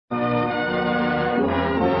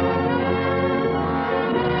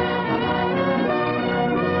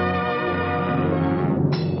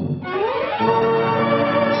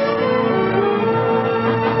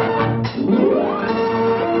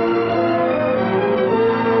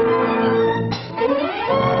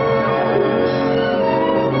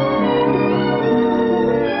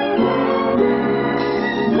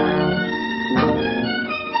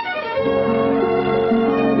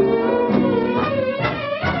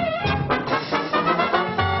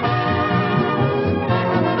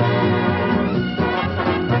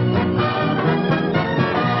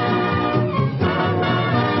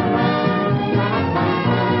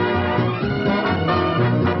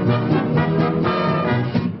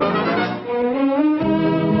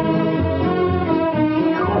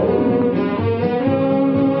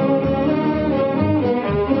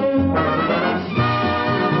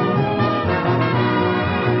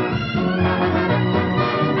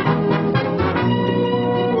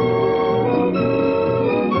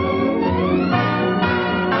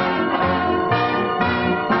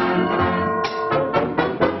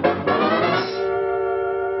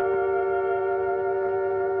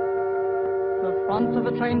front of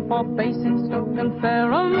a train for Basingstoke and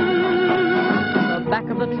Fareham. The back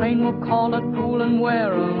of the train will call at Poole and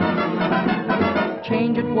Wareham.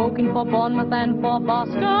 Change at Woking for Bournemouth and for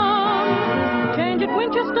Boston. Change at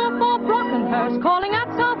Winchester for Brockenhurst. Calling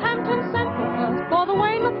at Southampton Central for the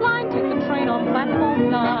Weymouth line. Take the train on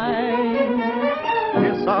platform 9.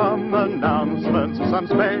 Here's some announcements, some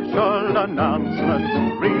special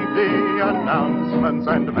announcements. Read the announcements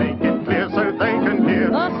and make it clear so they can hear.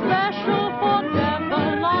 The special for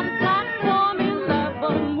Devon on platform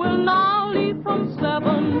 11 will now leave from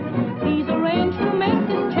 7. He's arranged to make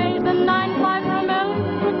this change. The 9-5 from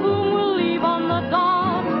Eltham will leave on the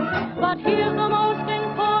dot. But here's the most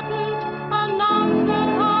important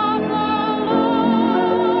announcement of the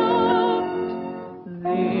lot.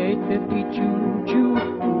 The 8:50 choo-choo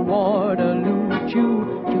to Waterloo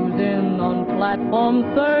choo-choo's in on platform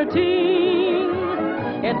 13.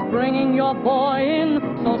 It's bringing your boy in,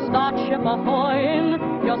 so start ship ahoy-in,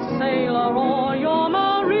 your sailor or your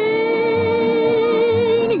marine.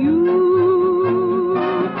 You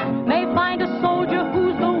may find a soldier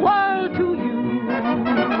who's the world to you.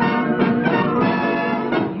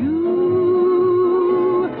 You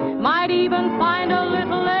might even find a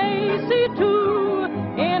little AC-2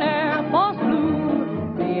 in Air Force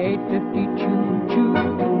Blue. The 8:50 choo-choo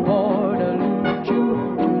to Waterloo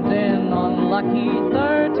choo-choo's in on lucky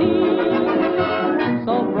 13.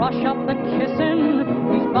 So brush up the kissing,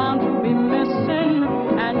 he's bound to be missing,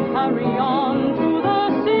 and hurry on to the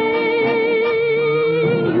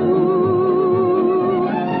scene. You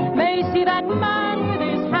may see that man with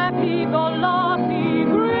his happy-go-lucky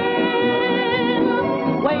grin,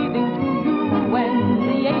 waving to you when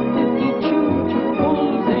the 8:50 choo-choo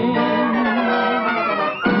pulls in.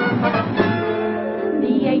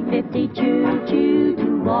 The 8:50 choo-choo to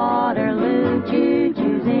Waterloo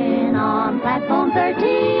choo-choo's in on platform 13.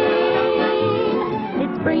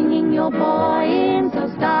 It's bringing your boy in, so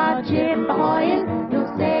start ship ahoy-in, your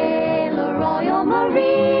sailor or your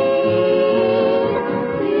marine.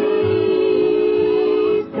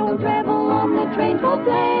 Please don't travel on the train for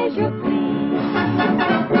pleasure, please.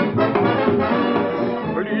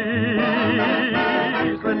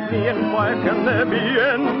 Please let me inquire, can there be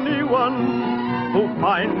anyone who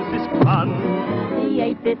finds this fun? The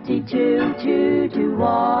 8:50 choo-choo to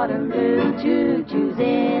Waterloo choo-choo's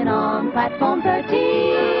in on platform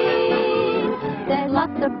 13. There's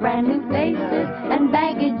lots of brand new faces and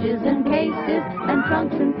baggages and cases and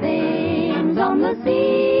trunks and things on the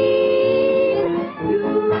scene. You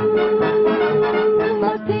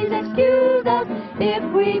must please excuse us if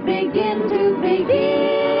we begin to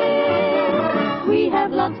begin. We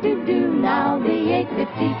have lots to do now, the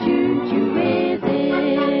 8:50 choo-choo is in.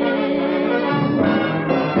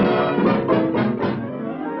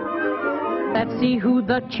 Let's see who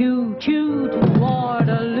the choo-choo to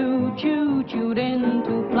Waterloo choo-chooed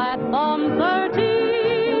into platform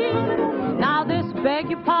 13. Now this, beg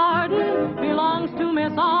your pardon, belongs to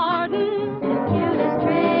Miss Arden. The cutest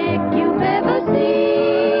trick you've ever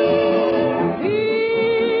seen.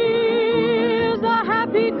 He's the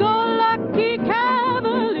happy-go-lucky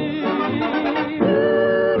cavalier.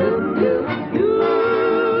 You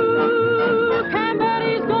can bet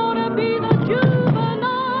he's gonna be the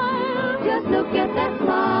juvenile. Just look at that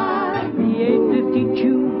smile. The 8:50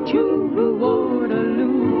 choo-choo to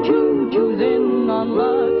Waterloo choo-choo's in on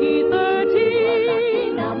lucky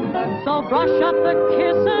 13. So brush up the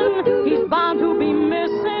kissing, he's bound to be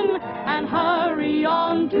missing, and hurry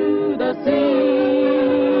on to the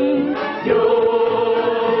scene. You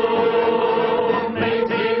may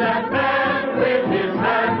see that man with his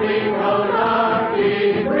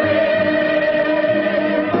happy-go-lucky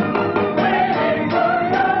grin, waiting for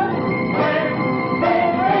you when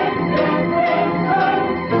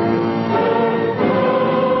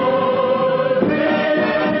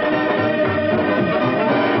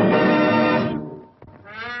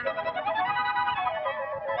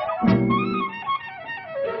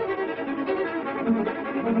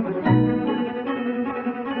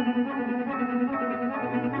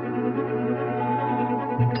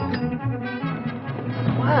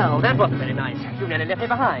Well, that wasn't very nice. You nearly left me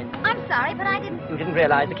behind. I'm sorry, but I didn't... You didn't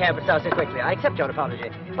realize the cab would start so quickly. I accept your apology.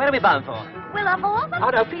 Where are we bound for? Willow Hall? Oh,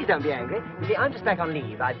 no, please don't be angry. You see, I'm just back on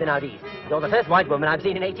leave. I've been out east. You're the first white woman I've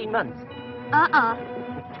seen in 18 months. Oh,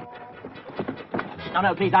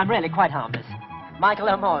 no, please, I'm really quite harmless. Michael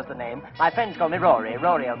O'More's the name. My friends call me Rory.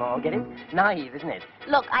 Rory O'More, get it? Naive, isn't it?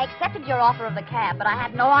 Look, I accepted your offer of the cab, but I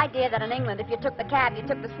had no idea that in England, if you took the cab, you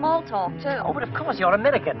took the small talk, too. Oh, but of course, you're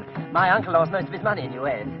American. My uncle lost most of his money in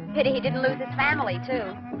US. Pity he didn't lose his family, too.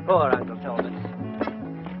 Poor Uncle Talbot.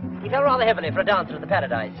 He fell rather heavily for a dancer at the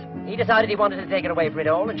Paradise. He decided he wanted to take it away from it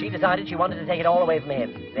all, and she decided she wanted to take it all away from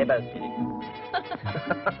him. They both did it.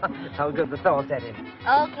 How good the thaw set in.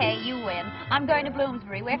 Okay, you win. I'm going to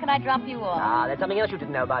Bloomsbury. Where can I drop you off? Ah, there's something else you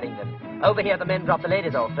didn't know about England. Over here, the men drop the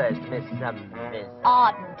ladies off first, Miss...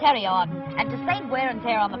 Auden, Terry Auden. And to save wear and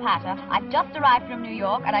tear on the patter, I've just arrived from New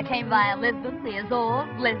York, and I came via Lisbon, the Azores,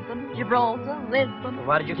 Lisbon, Gibraltar, Lisbon.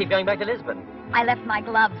 Why did you keep going back to Lisbon? I left my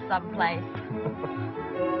gloves someplace.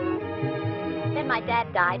 Then my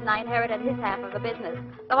dad died, and I inherited his half of the business.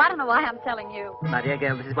 So I don't know why I'm telling you. My dear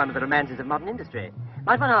girl, this is one of the romances of modern industry.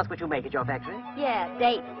 Might one ask what you make at your factory? Yeah,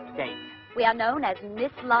 dates. Dates. We are known as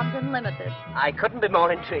Miss London Ltd. I couldn't be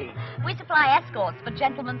more intrigued. We supply escorts for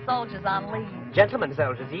gentlemen soldiers on leave. Gentlemen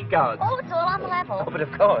soldiers, ye gods. Oh, it's all on the level. Oh, but of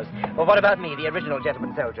course. Well, what about me, the original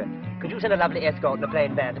gentleman soldier? Could you send a lovely escort in a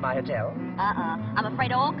plain van to my hotel? I'm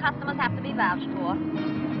afraid all customers have to be vouched for.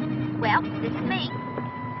 Well, this is me.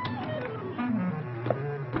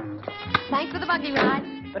 Thanks for the buggy ride.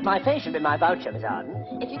 But my face should be my voucher, Miss Arden.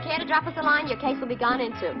 If you care to drop us a line, your case will be gone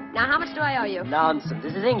into. Now, how much do I owe you? Nonsense.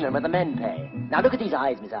 This is England where the men pay. Now, look at these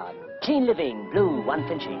eyes, Miss Arden. Clean living, blue,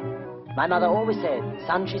 unflinching. My mother always said,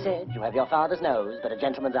 son, she said, you have your father's nose, but a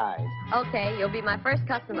gentleman's eyes. Okay, you'll be my first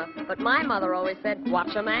customer. But my mother always said,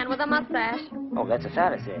 watch a man with a mustache. Oh, that's a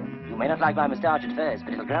fallacy. You may not like my moustache at first,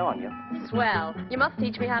 but it'll grow on you. Swell. You must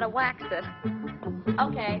teach me how to wax it.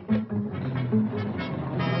 Okay.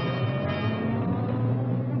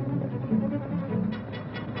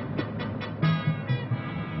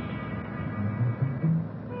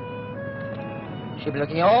 She'll be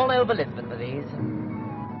looking all over Lisbon for these.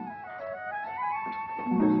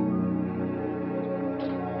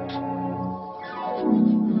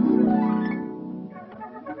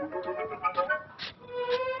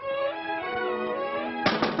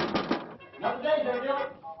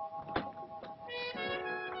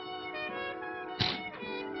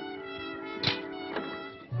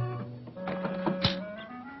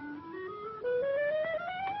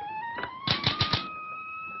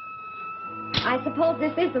 I suppose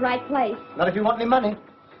this is the right place. Not if you want any money.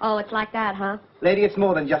 Oh, it's like that, huh? Lady, it's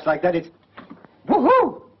more than just like that. It's...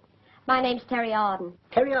 Woohoo! My name's Terry Auden.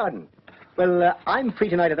 Terry Arden. Well, I'm free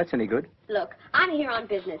tonight if that's any good. Look, I'm here on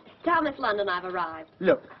business. Tell Miss London I've arrived.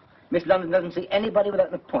 Look, Miss London doesn't see anybody without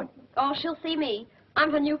an appointment. Oh, she'll see me.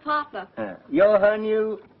 I'm her new partner. You're her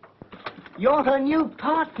new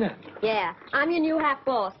partner. Yeah, I'm your new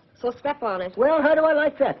half-boss, so step on it. Well, how do I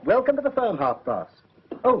like that? Welcome to the firm, half-boss.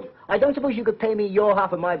 Oh, I don't suppose you could pay me your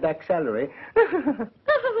half of my back salary.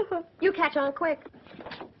 You catch on quick.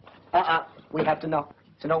 We have to knock.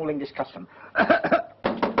 It's an old English custom.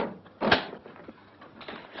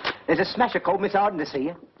 There's a smasher called Miss Arden to see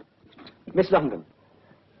you. Miss London.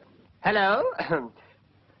 Hello?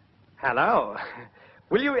 Hello?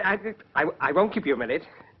 Will you... I won't keep you a minute.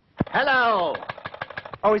 Hello?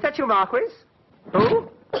 Oh, is that you, Marquis?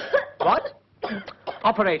 Who? What?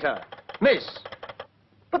 Operator. Miss.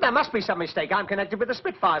 But there must be some mistake. I'm connected with the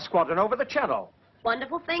Spitfire squadron over the Channel.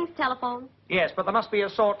 Wonderful things, telephone. Yes, but there must be a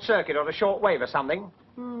short circuit or a short wave or something.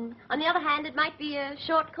 On the other hand, it might be a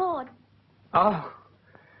short cord. Oh,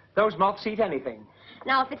 those moths eat anything.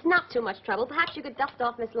 Now, if it's not too much trouble, perhaps you could dust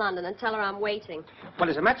off Miss London and tell her I'm waiting. Well,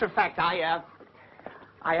 as a matter of fact, I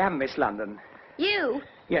am Miss London. You?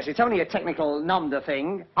 Yes, it's only a technical nom de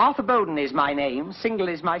thing. Arthur Bowden is my name. Single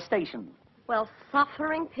is my station. Well,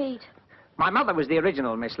 suffering Pete. My mother was the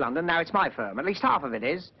original Miss London. Now it's my firm. At least half of it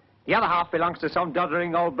is. The other half belongs to some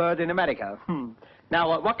doddering old bird in America.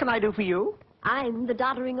 Now, what can I do for you? I'm the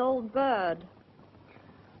doddering old bird.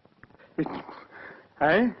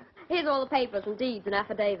 Eh? Here's all the papers and deeds and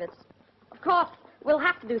affidavits. Of course, we'll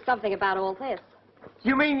have to do something about all this.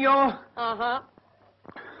 You mean you're... Uh-huh.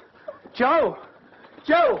 Joe!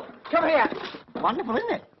 Joe! Come here! Wonderful,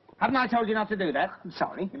 isn't it? Haven't I told you not to do that? I'm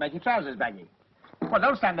sorry. You make your trousers baggy. Well,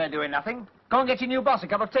 don't stand there doing nothing. Go and get your new boss a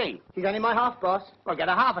cup of tea. He's only my half, boss. Well, get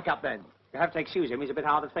a half a cup, then. You have to excuse him. He's a bit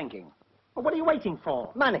hard of thinking. Well, what are you waiting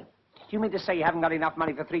for? Money. Do you mean to say you haven't got enough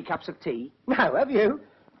money for 3 cups of tea? No, have you?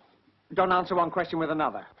 Don't answer one question with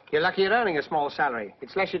another. You're lucky you're earning a small salary.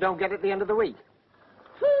 It's less you don't get at the end of the week.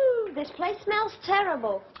 Whew, this place smells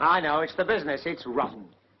terrible. I know. It's the business. It's rotten.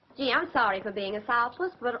 Gee, I'm sorry for being a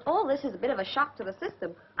sourpuss, but all this is a bit of a shock to the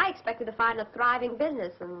system. I expected to find a thriving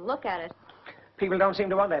business, and look at it. People don't seem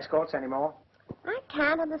to want escorts anymore. I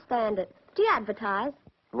can't understand it. Do you advertise?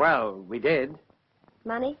 Well, we did.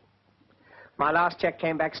 Money? My last check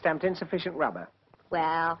came back stamped insufficient rubber.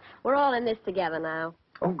 Well, we're all in this together now.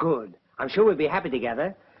 Oh, good. I'm sure we'll be happy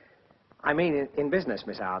together. I mean, in business,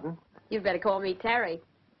 Miss Arden. You'd better call me Terry.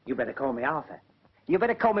 You better call me Arthur. You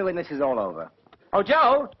better call me when this is all over. Oh,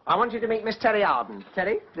 Joe, I want you to meet Miss Terry Arden.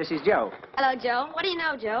 Terry, this is Joe. Hello, Joe. What do you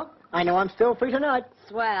know, Joe? I know I'm still free tonight.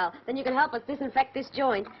 Swell. Then you can help us disinfect this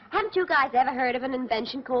joint. Haven't you guys ever heard of an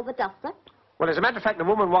invention called the duster? Well, as a matter of fact, the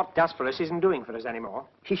woman what does for us isn't doing for us anymore.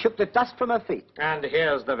 She shook the dust from her feet. And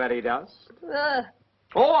here's the very dust. Ugh.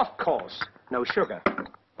 Oh, of course. No sugar.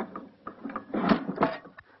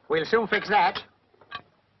 We'll soon fix that.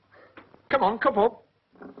 Come on, cup up.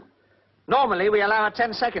 Normally, we allow a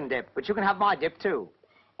 10-second dip, but you can have my dip, too.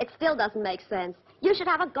 It still doesn't make sense. You should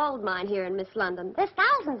have a gold mine here in Miss London. There's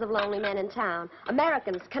thousands of lonely men in town.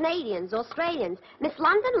 Americans, Canadians, Australians. Miss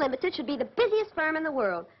London Limited should be the busiest firm in the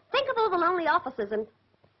world. Think of all the lonely offices and...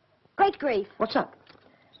 Great grief. What's up?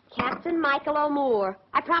 Captain Michael O'Moore.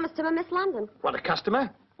 I promised him a Miss London. What, a customer?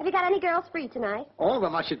 Have you got any girls free tonight? All of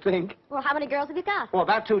them, I should think. Well, how many girls have you got? Oh,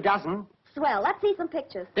 about 2 dozen. Swell. Let's see some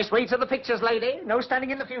pictures. This way to the pictures, lady. No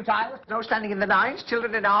standing in the futile. No standing in the nines.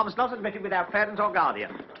 Children in arms not admitted without parent or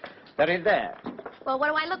guardian. They're in there. Well, what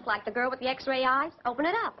do I look like? The girl with the X-ray eyes? Open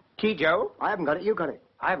it up. Key, Joe? I haven't got it, you got it.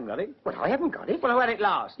 I haven't got it. Well, I haven't got it. Well, who had it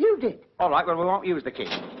last? You did. All right, well, we won't use the key.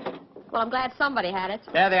 Well, I'm glad somebody had it.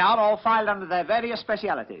 There they are, all filed under their various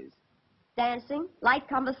specialities. Dancing, light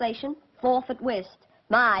conversation, fourth at whist.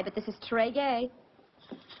 My, but this is très gay.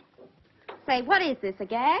 Say, what is this, a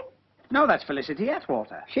gag? No, that's Felicity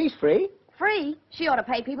Atwater. She's free. Free? She ought to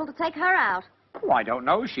pay people to take her out. Oh, I don't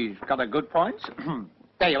know. She's got a good point.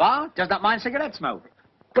 There you are. Does not mind cigarette smoke.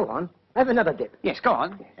 Go on. Have another dip. Yes, go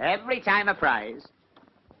on. Every time a prize.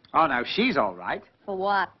 Oh, now, she's all right. For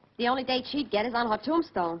what? The only date she'd get is on her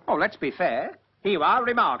tombstone. Oh, let's be fair. Here you are.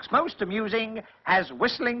 Remarks. Most amusing, has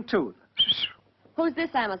whistling tooth. Who's this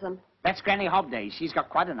Amazon? That's Granny Hobday. She's got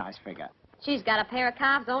quite a nice figure. She's got a pair of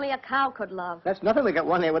calves only a cow could love. That's nothing. We got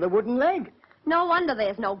one there with a wooden leg. No wonder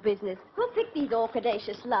there's no business. Who picked these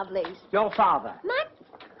orchidaceous lovelies? Your father. Mike,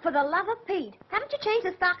 for the love of Pete, haven't you changed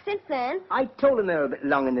the stock since then? I told him they were a bit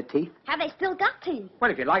long in the teeth. Have they still got teeth? Well,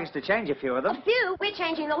 if you'd like us to change a few of them. A few? We're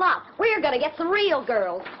changing the lot. We're going to get some real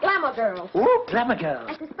girls. Glamour girls. Ooh, glamour girls.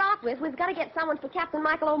 And to start with, we've got to get someone for Captain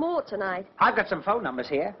Michael O'Moore tonight. I've got some phone numbers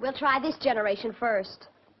here. We'll try this generation first.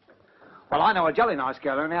 Well, I know a jolly nice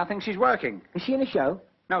girl, only I think she's working. Is she in a show?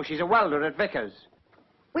 No, she's a welder at Vickers.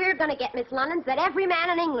 We're going to get Miss Londons that every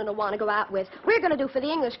man in England will want to go out with. We're going to do for the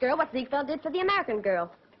English girl what Ziegfeld did for the American girl.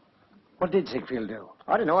 What did Ziegfeld do?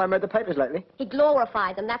 I don't know. I read the papers lately. He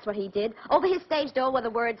glorified them, that's what he did. Over his stage door were the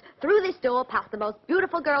words, "Through this door pass the most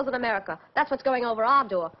beautiful girls in America." That's what's going over our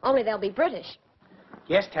door, only they'll be British.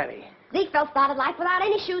 Yes, Terry. Ziegfeld started life without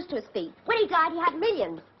any shoes to his feet. When he died, he had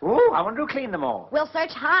millions. Ooh, I wonder who cleaned them all. We'll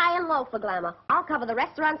search high and low for glamour. I'll cover the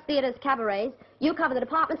restaurants, theaters, cabarets. You cover the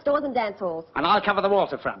department stores and dance halls. And I'll cover the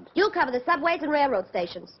waterfront. You'll cover the subways and railroad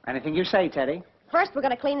stations. Anything you say, Terry. First, we're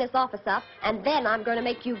going to clean this office up, and then I'm going to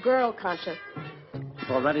make you girl conscious.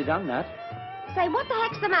 You've already done that. Say, what the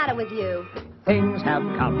heck's the matter with you? Things have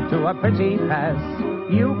come to a pretty pass.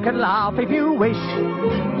 You can laugh if you wish,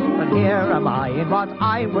 but here am I in what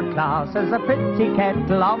I would class as a pretty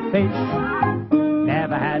kettle of fish.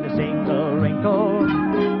 Never had a single wrinkle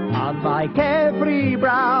on my carefree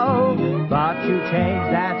brow, but you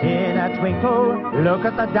changed that in a twinkle. Look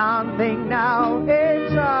at the darn thing now,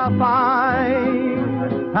 it's a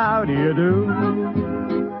fine. How do you do?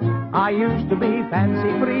 I used to be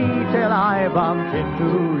fancy-free till I bumped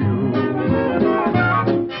into you.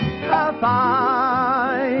 A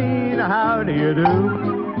fine, how do you do?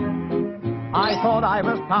 I thought I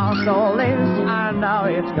was past all this, and now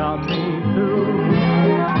it's got me through.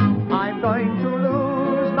 I'm going to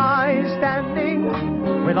lose my standing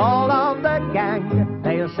with all of the gang.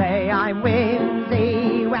 They'll say I'm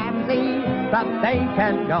whimsy-wamsy, but they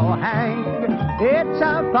can go hang. It's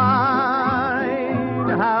a fine,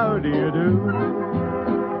 how do you do?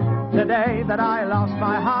 The day that I lost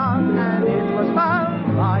my heart and it was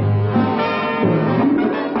found by you.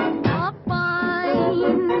 Oh,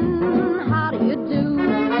 fine, how do you do?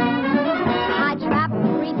 I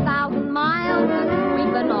traveled 3,000 miles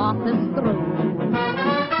sweeping off the through.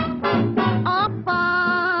 Oh,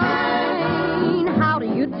 fine, how do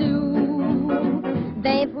you do?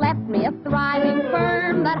 They've left me a thriving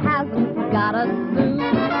firm that hasn't got a sou.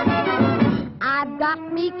 I've got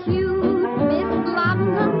me cute Miss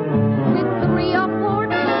London with 3 or 4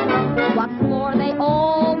 teeth. What's more, they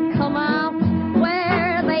all come out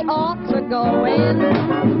where they ought to go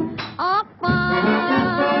in. Oh,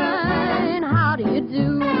 fine, how do you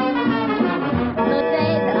do? The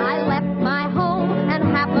day that I left my home and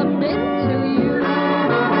happened into you.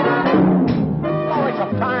 Oh, it's a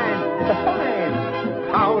fine. It's a fine.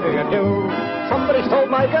 How do you do? Somebody stole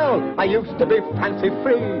my girl. I used to be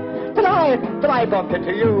fancy-free. Till I bumped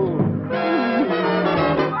into you.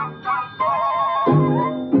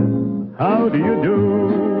 do you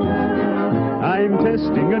do? I'm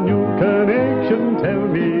testing a new connection. Tell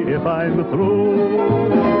me if I'm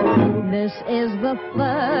through. This is the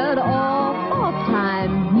third or fourth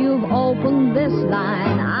time you've opened this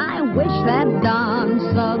line. I wish that darn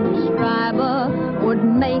subscriber would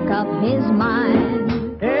make up his mind.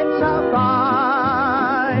 It's a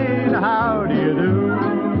fine, how do you do?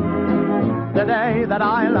 The day that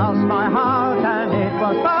I lost my heart and it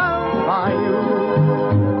was found by you.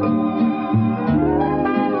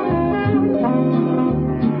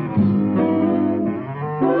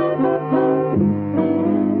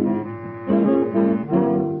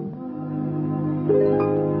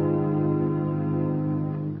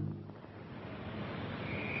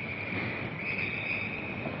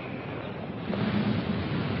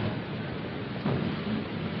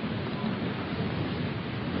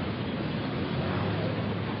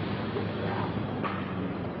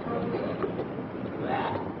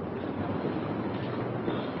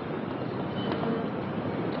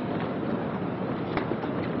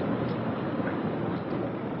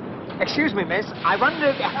 Excuse me, miss. I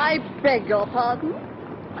wondered... I beg your pardon?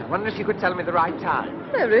 I wonder if you could tell me the right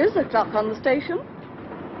time. There is a clock on the station.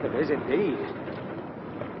 There is indeed.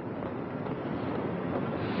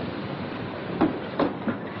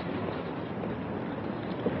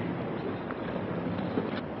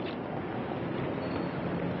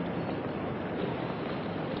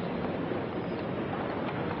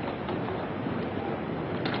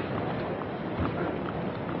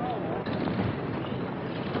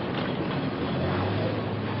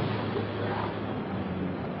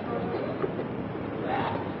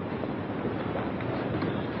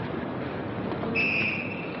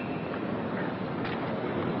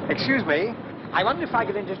 Excuse me, I wonder if I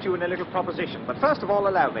could interest you in a little proposition, but first of all,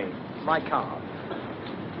 allow me. My card.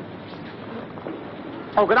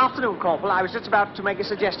 Oh, good afternoon, Corporal. I was just about to make a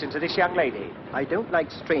suggestion to this young lady. I don't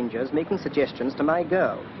like strangers making suggestions to my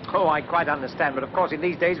girl. Oh, I quite understand, but of course, in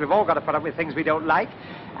these days, we've all got to put up with things we don't like,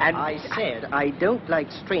 and... I said I don't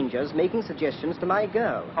like strangers making suggestions to my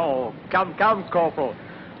girl. Oh, come, Corporal.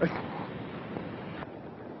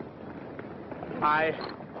 I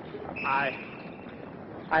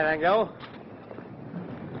thank you.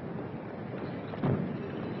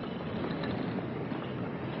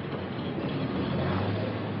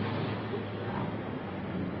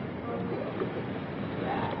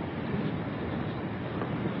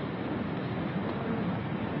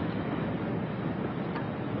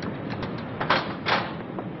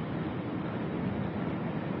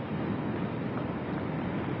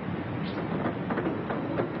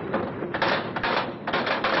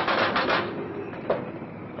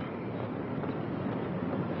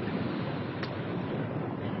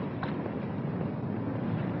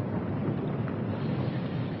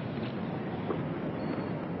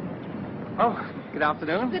 Oh, good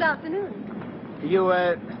afternoon. Good afternoon. You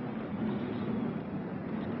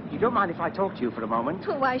don't mind if I talk to you for a moment?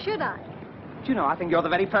 Well, why should I? Do you know, I think you're the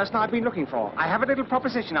very person I've been looking for. I have a little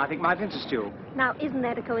proposition I think might interest you. Now, isn't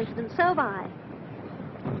that a coincidence? So have I.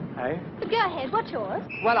 Eh? But go ahead, what's yours?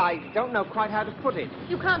 Well, I don't know quite how to put it.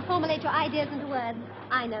 You can't formulate your ideas into words.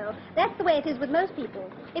 I know. That's the way it is with most people.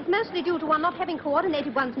 It's mostly due to one not having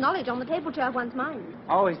coordinated one's knowledge on the tabletop of one's mind.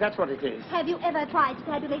 Oh, is that what it is? Have you ever tried to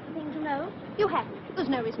tabulate the things you know? You haven't. There's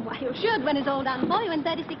no reason why you should when it's all done for you in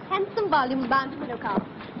 36 handsome volumes bound to window cards.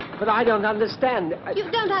 But I don't understand.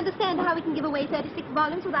 You don't understand how we can give away 36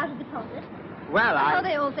 volumes without a deposit? Well, Oh,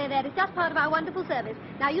 they all say that. It's just part of our wonderful service.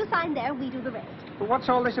 Now, you sign there, and we do the rest. But what's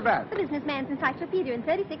all this about? The businessman's encyclopedia in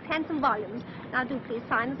 36 handsome volumes. Now, do please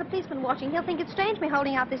sign. There's a policeman watching. He'll think it's strange me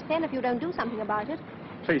holding out this pen if you don't do something about it.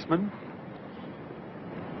 Policeman?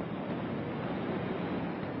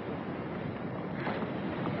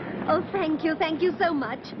 Oh, thank you so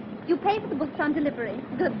much. You pay for the books on delivery.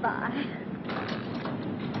 Goodbye.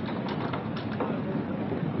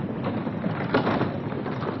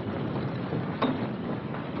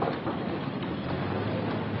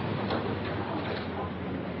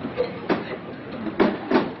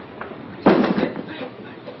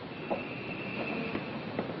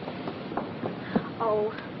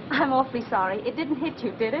 Oh, I'm awfully sorry. It didn't hit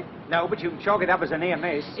you, did it? No, but you can chalk it up as a near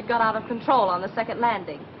miss. It got out of control on the second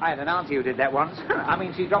landing. I had an auntie who did that once. I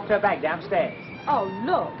mean, she dropped her bag downstairs. Oh,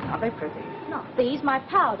 look. Aren't they pretty? Not these, my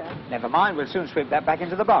powder. Never mind, we'll soon sweep that back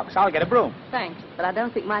into the box. I'll get a broom. Thanks, but I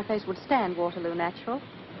don't think my face would stand Waterloo Natural.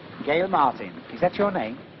 Gail Martin. Is that your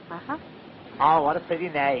name? Uh-huh. Oh, what a pretty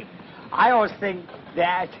name. I always think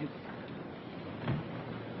that...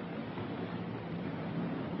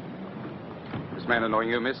 This man annoying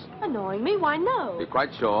you, miss? Annoying me? Why, no. You're quite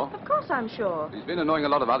sure? Of course I'm sure. He's been annoying a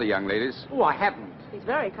lot of other young ladies. Oh, I haven't. He's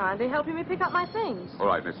very kindly helping me pick up my things. All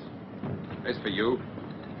right, miss. As for you,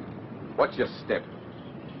 what's your step?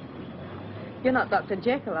 You're not Dr.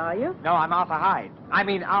 Jekyll, are you? No, I'm Arthur Hyde. I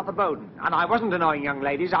mean Arthur Bowden. And I wasn't annoying young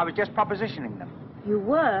ladies, I was just propositioning them. You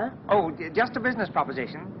were? Oh, just a business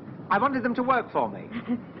proposition. I wanted them to work for me.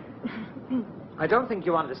 I don't think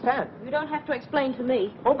you understand. You don't have to explain to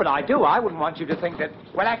me. Oh, but I do. I wouldn't want you to think that...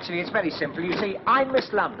 Well, actually, it's very simple. You see, I'm Miss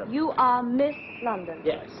London. You are Miss London?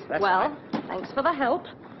 Yes, that's well, right. Thanks for the help.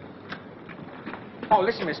 Oh,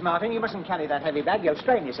 listen, Miss Martin, you mustn't carry that heavy bag. You'll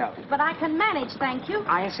strain yourself. But I can manage, thank you.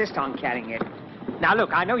 I insist on carrying it. Now,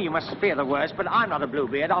 look, I know you must fear the worst, but I'm not a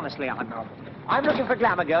Bluebeard. Honestly, I'm not. I'm looking for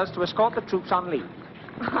glamour girls to escort the troops on leave.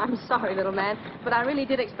 I'm sorry, little man, but I really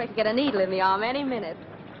did expect to get a needle in the arm any minute.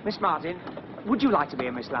 Miss Martin, would you like to be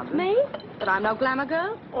a Miss London? Me? But I'm no glamour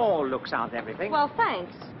girl. All looks aren't everything. Well,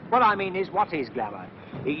 thanks. What I mean is, what is glamour?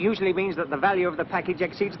 It usually means that the value of the package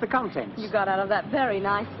exceeds the contents. You got out of that very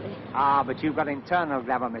nicely. Ah, but you've got internal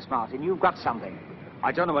glamour, Miss Martin. You've got something.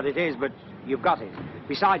 I don't know what it is, but you've got it.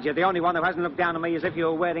 Besides, you're the only one who hasn't looked down on me as if you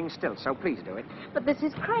were wearing stilts, so please do it. But this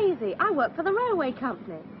is crazy. I work for the railway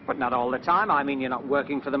company. But not all the time. I mean, you're not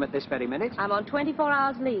working for them at this very minute. I'm on 24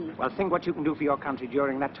 hours leave. Well, think what you can do for your country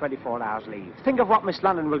during that 24 hours leave. Think of what Miss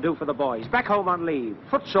London will do for the boys, back home on leave,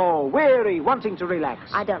 footsore, weary, wanting to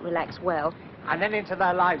relax. I don't relax well. And then into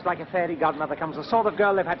their lives, like a fairy godmother, comes the sort of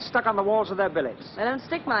girl they've had stuck on the walls of their billets. I don't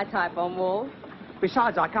stick my type on walls.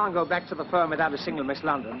 Besides, I can't go back to the firm without a single Miss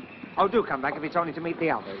London. Oh, do come back if it's only to meet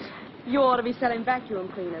the others. You ought to be selling vacuum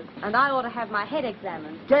cleaners, and I ought to have my head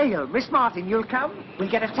examined. Gail, Miss Martin, you'll come? We'll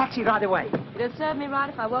get a taxi right away. It'd serve me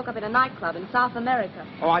right if I woke up in a nightclub in South America.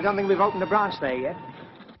 Oh, I don't think we've opened a branch there yet.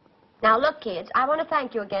 Now, look, kids, I want to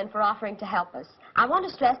thank you again for offering to help us. I want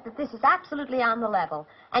to stress that this is absolutely on the level,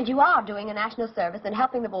 and you are doing a national service and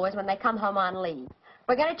helping the boys when they come home on leave.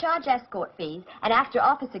 We're going to charge escort fees, and after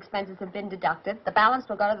office expenses have been deducted, the balance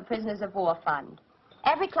will go to the Prisoners of War Fund.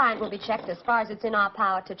 Every client will be checked as far as it's in our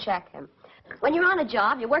power to check him. When you're on a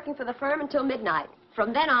job, you're working for the firm until midnight.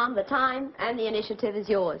 From then on, the time and the initiative is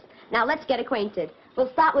yours. Now, let's get acquainted.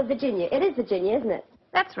 We'll start with Virginia. It is Virginia, isn't it?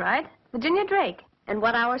 That's right. Virginia Drake. And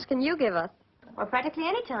what hours can you give us? Well, practically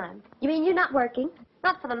any time. You mean you're not working?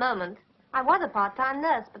 Not for the moment. I was a part-time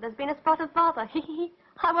nurse, but there's been a spot of bother.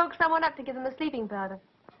 I woke someone up to give them a sleeping powder.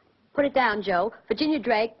 Put it down, Joe. Virginia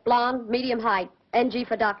Drake, blonde, medium height, NG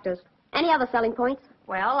for doctors. Any other selling points?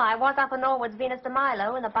 Well, I was Upper Norwood's Venus de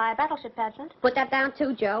Milo in the Battleship pageant. Put that down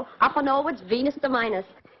too, Joe. Upper Norwood's Venus de Minus.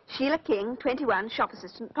 Sheila King, 21, shop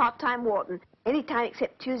assistant, part-time warden. Any time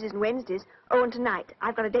except Tuesdays and Wednesdays. Oh, and tonight,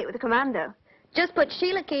 I've got a date with a commando. Just put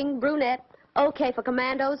Sheila King, brunette, okay for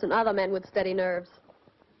commandos and other men with steady nerves.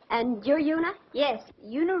 And you're Una? Yes,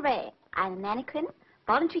 Una Ray. I'm a mannequin,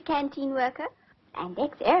 voluntary canteen worker, and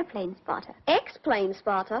ex-airplane spotter. Ex-plane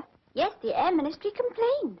spotter? Yes, the Air Ministry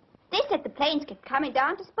complained. They said the planes kept coming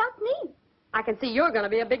down to spot me. I can see you're going to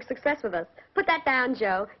be a big success with us. Put that down,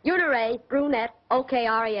 Joe. Una Ray, brunette, okay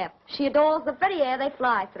RAF. She adores the very air they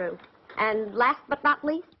fly through. And last but not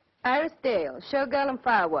least? Iris Dale, showgirl and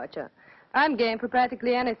fire watcher. I'm game for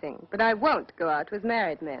practically anything, but I won't go out with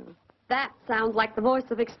married men. That sounds like the voice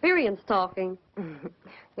of experience talking.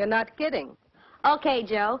 You're not kidding. Okay,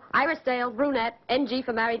 Joe. Iris Dale, brunette, NG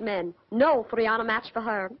for married men. No Friana match for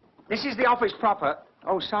her. This is the office proper.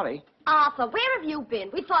 Oh, sorry. Arthur, where have you been?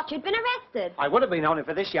 We thought you'd been arrested. I would have been only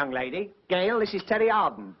for this young lady. Gail, this is Terry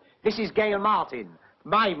Arden. This is Gail Martin,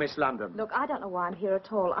 my Miss London. Look, I don't know why I'm here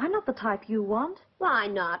at all. I'm not the type you want. Why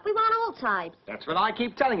not? We want all types. That's what I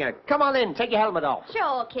keep telling her. Come on in, take your helmet off.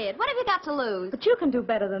 Sure, kid. What have you got to lose? But you can do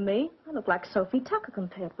better than me. I look like Sophie Tucker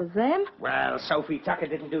compared with them. Well, Sophie Tucker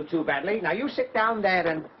didn't do too badly. Now, you sit down there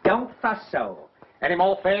and don't fuss so. Any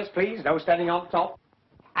more fares, please? No standing on top.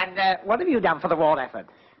 And what have you done for the war effort?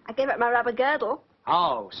 I gave up my rubber girdle.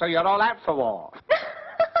 Oh, so you're all out for war.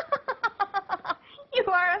 You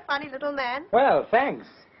are a funny little man. Well, thanks.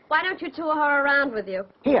 Why don't you tour her around with you?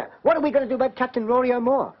 Here, what are we going to do about Captain Rory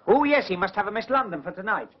O'More? Oh, yes, he must have a Miss London for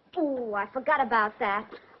tonight. Oh, I forgot about that.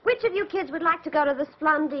 Which of you kids would like to go to the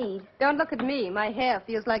Splendide? Don't look at me. My hair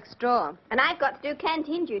feels like straw. And I've got to do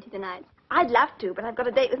canteen duty tonight. I'd love to, but I've got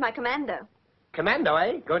a date with my commando. Commando,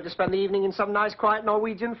 eh? Going to spend the evening in some nice, quiet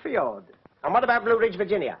Norwegian fjord. And what about Blue Ridge,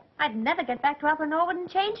 Virginia? I'd never get back to Upper Norwood in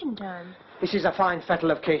changing time. This is a fine fettle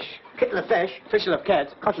of kish. Kittle of fish. Fishel of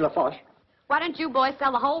ket. Cottle of fish. Why don't you boys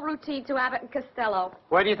sell the whole routine to Abbott and Costello?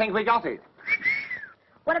 Where do you think we got it?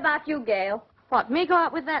 What about you, Gail? What, me go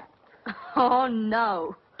out with that? Oh,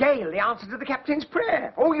 no. Gail, the answer to the captain's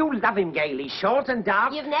prayer. Oh, you love him, Gail. He's short and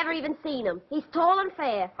dark. You've never even seen him. He's tall and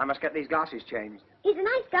fair. I must get these glasses changed. He's a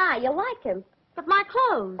nice guy. You'll like him. But my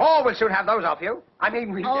clothes. Oh, we'll soon have those off you. I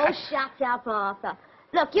mean, we... Oh, shut up, Arthur.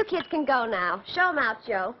 Look, you kids can go now. Show 'em out,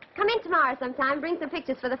 Joe. Come in tomorrow sometime. Bring some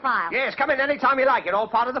pictures for the file. Yes, come in any time you like. You're all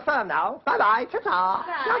part of the firm now. Bye-bye. Ta-ta.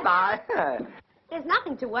 Bye-bye. There's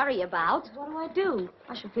nothing to worry about. What do?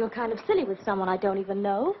 I should feel kind of silly with someone I don't even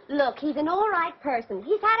know. Look, he's an all right person.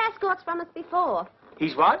 He's had escorts from us before.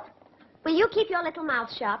 He's what? Will you keep your little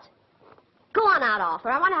mouth shut? Go on out, Arthur.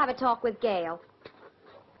 I want to have a talk with Gail.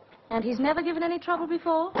 And he's never given any trouble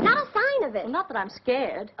before? Not a sign of it. Well, not that I'm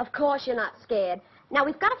scared. Of course you're not scared. Now,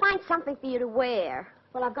 we've got to find something for you to wear.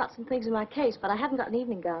 Well, I've got some things in my case, but I haven't got an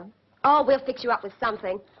evening gown. Oh, we'll fix you up with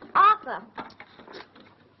something. Arthur.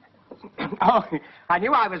 Oh, I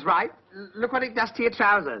knew I was right. Look what it does to your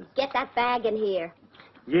trousers. Get that bag in here.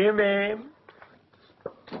 Yeah, ma'am.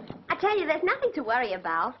 I tell you, there's nothing to worry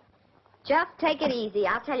about. Just take it easy.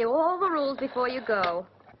 I'll tell you all the rules before you go.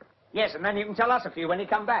 Yes, and then you can tell us a few when you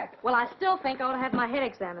come back. Well, I still think I ought to have my head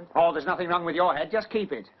examined. Oh, there's nothing wrong with your head. Just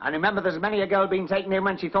keep it. And remember, there's many a girl being taken in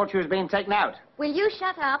when she thought she was being taken out. Will you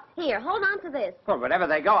shut up? Here, hold on to this. Well, wherever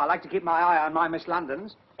they go, I like to keep my eye on my Miss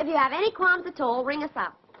Londons. If you have any qualms at all, ring us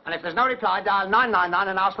up. And if there's no reply, dial 999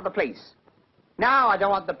 and ask for the police. No, I don't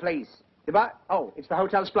want the police. Goodbye. Oh, it's the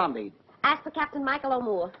Hotel Splendid. Ask for Captain Michael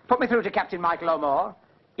O'Moore. Put me through to Captain Michael O'Moore.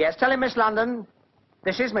 Yes, tell him, Miss London.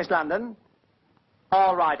 This is Miss London.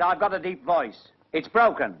 All right, I've got a deep voice. It's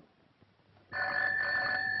broken.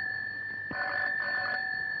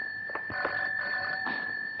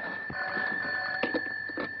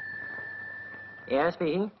 Yeah,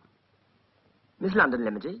 speaking. Miss London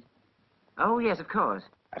Ltd. Oh, yes, of course.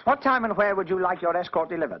 At what time and where would you like your escort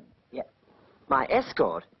delivered? Yeah. My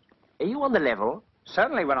escort? Are you on the level?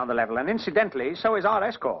 Certainly we're on the level, and incidentally, so is our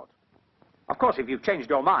escort. Of course, if you've changed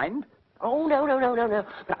your mind... Oh, no.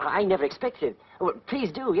 But I never expected. Well,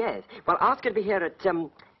 please do, yes. Well, ask her to be here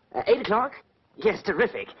at, 8 o'clock? Yes,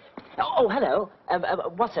 terrific. Oh, hello.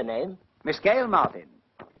 What's her name? Miss Gail Martin.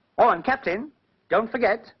 Oh, and Captain, don't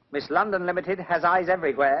forget, Miss London Limited has eyes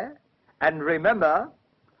everywhere. And remember,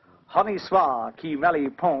 honey soir qui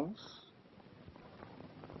mêle pense.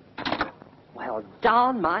 Well,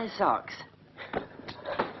 darn my socks.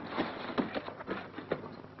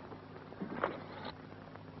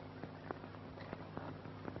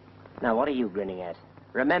 Now, what are you grinning at?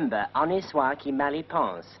 Remember, honnête soir qui mal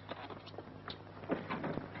pense.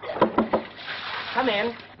 Come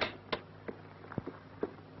in.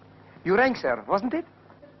 You rang, sir, wasn't it?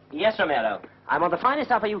 Yes, Romero. I want the finest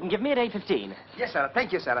supper you can give me at 8:15. Yes, sir.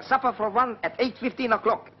 Thank you, sir. A supper for one at 8:15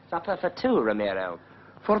 o'clock. Supper for two, Romero.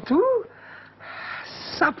 For two?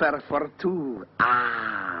 Supper for two.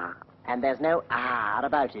 Ah. And there's no ah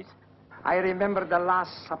about it. I remember the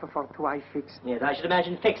last supper for two I fixed. Yes, I should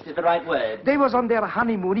imagine fixed is the right word. They was on their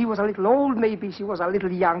honeymoon. He was a little old, maybe. She was a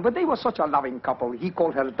little young, but they were such a loving couple. He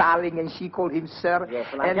called her darling, and she called him sir. Yes,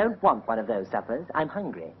 well, I don't want one of those suppers. I'm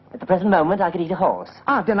hungry. At the present moment, I could eat a horse.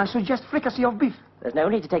 Ah, then I suggest fricassee of beef. There's no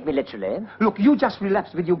need to take me literally. Look, you just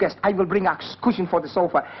relapse with your guest. I will bring a cushion for the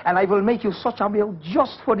sofa, and I will make you such a meal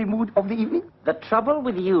just for the mood of the evening. The trouble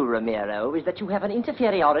with you, Ramiro, is that you have an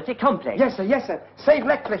inferiority complex. Yes, sir, yes, sir. Save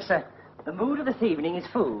electric, sir. The mood of this evening is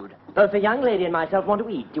food. Both the young lady and myself want to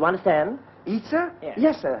eat. Do you understand? Eat, sir? Yes.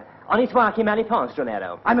 Yes, sir. Honnête soir qui mal pense,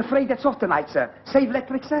 Romero. I'm afraid that's off tonight, sir. Save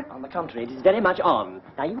electric, sir? On the contrary, it is very much on.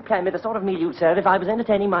 Now, you plan me the sort of meal you'd serve if I was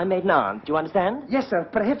entertaining my maiden aunt. Do you understand? Yes, sir.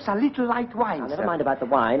 Perhaps a little light wine, Never sir. mind about the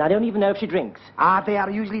wine. I don't even know if she drinks. Ah, they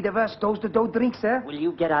are usually the worst, those that don't drink, sir. Will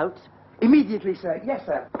you get out? Immediately, sir. Yes,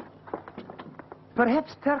 sir.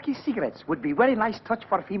 Perhaps Turkey cigarettes would be very nice touch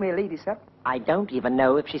for a female lady, sir. I don't even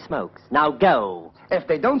know if she smokes. Now go. If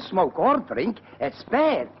they don't smoke or drink, it's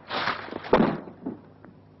bad.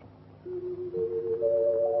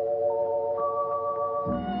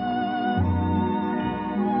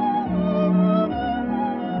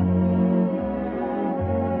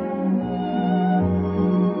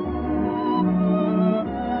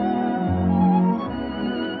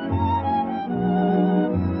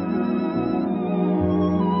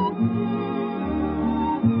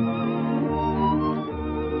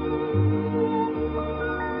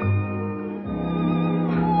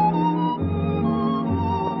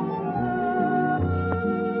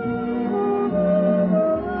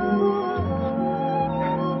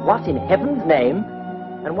 What in heaven's name?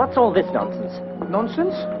 And what's all this nonsense?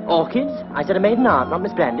 Nonsense? Orchids? I said a maiden aunt, not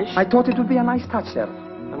Miss Brandish. I thought it would be a nice touch, sir.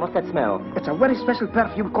 And what's that smell? It's a very special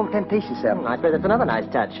perfume called Temptation, sir. I suppose that's another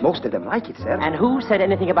nice touch. Most of them like it, sir. And who said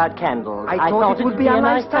anything about candles? I thought it would be a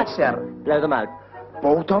nice touch, sir. Blow them out.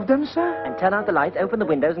 Both of them, sir? And turn out the lights, open the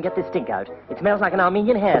windows, and get this stink out. It smells like an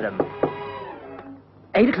Armenian harem.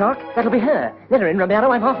 8 o'clock? That'll be her. Let her in,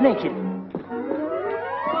 Romero. I'm half naked.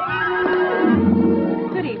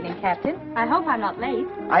 Captain. I hope I'm not late.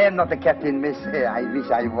 I am not the captain, miss. I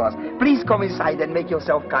wish I was. Please come inside and make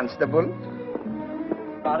yourself comfortable.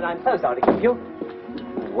 Bowden, I'm so sorry to keep you.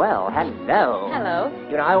 Well, hello. Hello.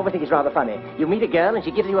 You know, I always think it's rather funny. You meet a girl and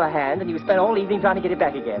she gives you her hand and you spend all evening trying to get it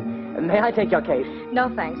back again. May I take your case? No,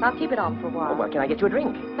 thanks. I'll keep it on for a while. Oh, well, can I get you a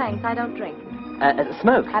drink? Thanks, I don't drink.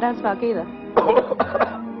 Smoke? I don't smoke either.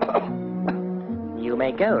 You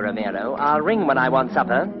may go, Romero. I'll ring when I want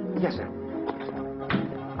supper. Yes, sir.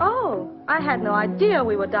 Oh, I had no idea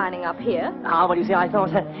we were dining up here. Ah, well, you see, I thought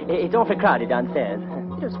it's awfully crowded downstairs.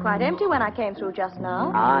 It was quite empty when I came through just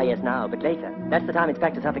now. Ah, yes, now, but later. That's the time it's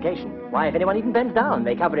back to suffocation. Why, if anyone even bends down,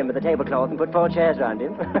 they cover him with a tablecloth and put 4 chairs round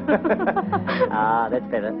him. Ah, that's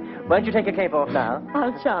better. Won't you take your cape off now?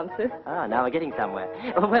 I'll chance it. Ah, now we're getting somewhere.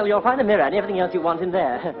 Well, you'll find a mirror and everything else you want in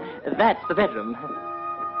there. That's the bedroom.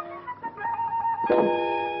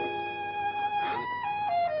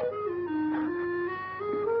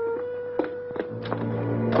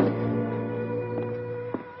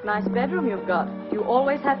 Nice bedroom you've got. You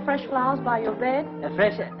always have fresh flowers by your bed?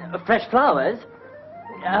 Fresh flowers?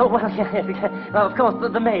 Oh, well, yes. Well, of course,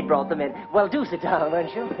 the maid brought them in. Well, do sit down,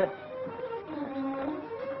 won't you?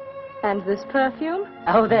 And this perfume?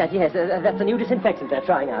 Oh, that, yes. That's a new disinfectant they're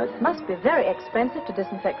trying out. Must be very expensive to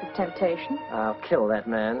disinfect with temptation. I'll kill that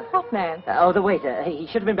man. What man? Oh, the waiter. He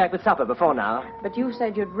should have been back with supper before now. But you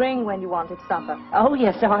said you'd ring when you wanted supper. Oh,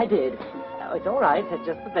 yes, so I did. Oh, it's all right. It's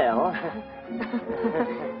just the bell.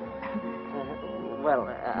 Well,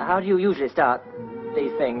 how do you usually start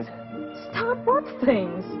these things? Start what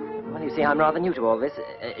things? Well, you see, I'm rather new to all this.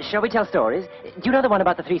 Shall we tell stories? Do you know the one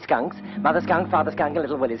about the 3 skunks? Mother skunk, father skunk, and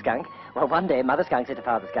little Willie skunk? Well, one day, Mother skunk said to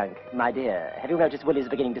Father skunk, "My dear, have you noticed Willie's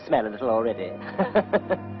beginning to smell a little already?"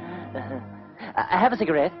 Have a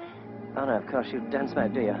cigarette? Oh, no, of course, you don't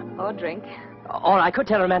smoke, do you? Or drink. Or I could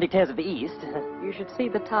tell romantic tales of the East. You should see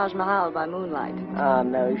the Taj Mahal by moonlight. Oh,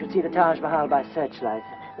 no, you should see the Taj Mahal by searchlight.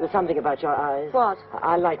 There's something about your eyes. What?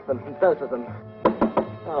 I like them, both of them.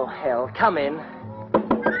 Oh, hell, come in.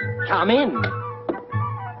 Come in.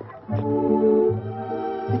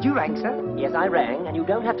 Did you ring, sir? Yes, I rang, and you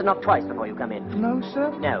don't have to knock twice before you come in. No,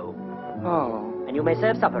 sir? No. Oh. And you may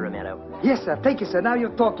serve supper, Romero. Yes, sir. Thank you, sir. Now you're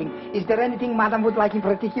talking. Is there anything Madam would like in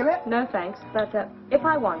particular? No, thanks. But if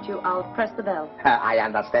I want you, I'll press the bell. I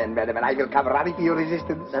understand, madam, and I will come running to your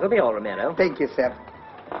resistance. That'll be all, Romero. Thank you, sir.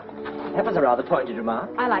 That was a rather pointed remark.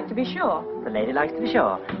 I like to be sure. The lady likes to be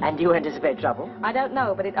sure. And do you anticipate trouble? I don't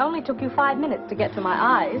know, but it only took you 5 minutes to get to my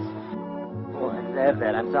eyes. Oh,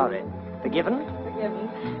 there, I'm sorry. Forgiven?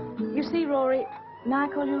 Forgiven. You see, Rory, may I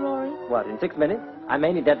call you Rory? What, in 6 minutes? I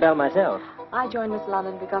may need that bell myself. I joined Miss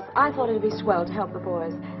London because I thought it'd be swell to help the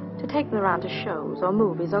boys, to take them around to shows or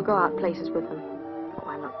movies or go out places with them. Oh,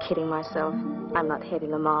 I'm not kidding myself. I'm not Hedy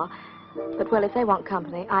Lamarr. But, well, if they want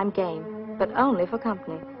company, I'm game. But only for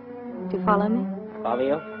company. Do you follow me? Follow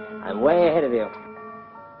you? I'm way ahead of you.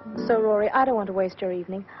 So, Rory, I don't want to waste your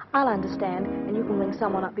evening. I'll understand, and you can ring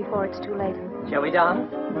someone up before it's too late. Shall we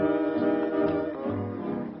dance?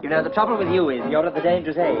 You know, the trouble with you is you're at the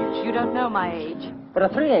dangerous age. You don't know my age. There are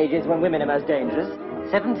 3 ages when women are most dangerous.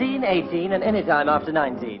 17, 18, and any time after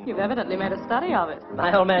 19. You've evidently made a study of it.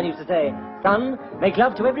 My old man used to say, "Son, make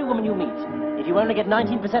love to every woman you meet. If you only get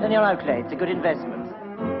 19% on your outlay, it's a good investment."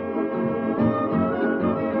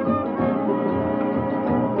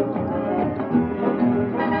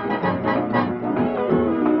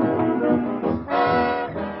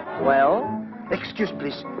 Well? Excuse,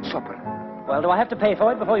 please. Supper. Well, do I have to pay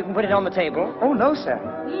for it before you can put it on the table? Oh, no, sir.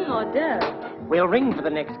 Hors d'oeuvre. We'll ring for the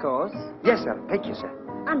next course. Yes, sir. Thank you, sir.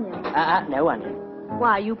 Onions. No onion.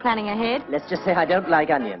 Why, are you planning ahead? Let's just say I don't like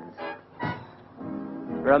onions.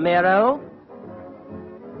 Romero?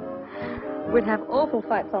 We'd have awful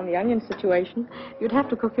fights on the onion situation. You'd have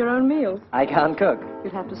to cook your own meals. I can't cook.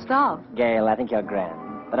 You'd have to starve. Gail, I think you're grand.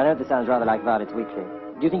 But I know this sounds rather like Violet's Weekly.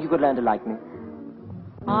 Do you think you could learn to like me?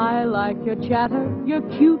 I like your chatter, your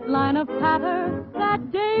cute line of patter,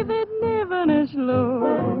 that David Nivenish look.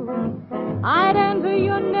 I'd enter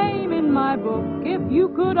your name in my book if you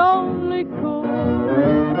could only cook.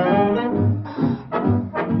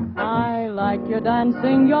 I like your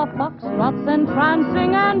dancing, your foxtrots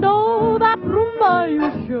entrancing, and oh, that rumba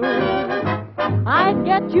you should. I'd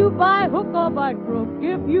get you by hook or by crook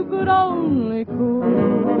if you could only cook.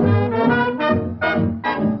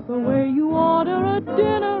 The way you order a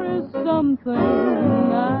dinner is something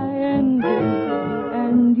I envy,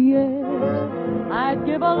 and yes, I'd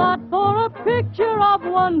give a lot for a picture of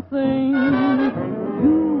one thing.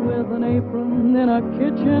 You with an apron in a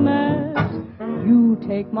kitchenette. You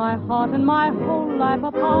take my heart and my whole life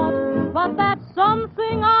apart, but that's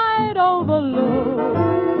something I'd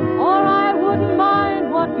overlook.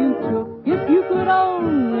 could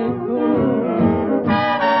only cook.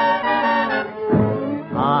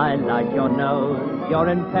 I like your nose, your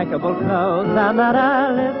impeccable clothes, and that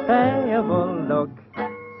Alice look.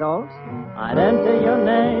 Salt, I'd enter your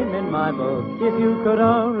name in my book if you could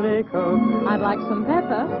only cook. I'd like some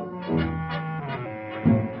pepper.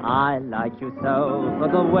 I like you so for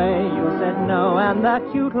the way you said no and that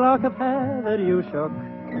cute lock of hair that you shook.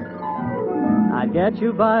 I'd get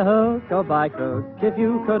you by hook or by crook if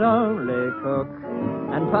you could only cook.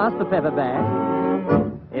 And pass the pepper back.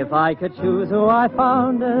 If I could choose who I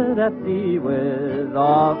founded at sea with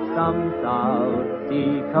off some South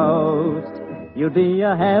Sea coast, you'd be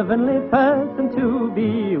a heavenly person to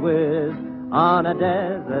be with on a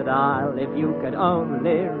desert isle if you could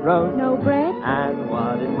only roast. No bread? And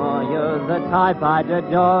what is more, you're the type I'd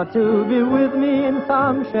adore to be with me in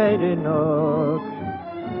some shady nook.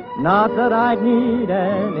 Not that I'd need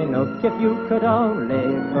any nook if you could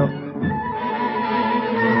only cook.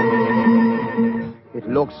 It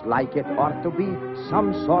looks like it ought to be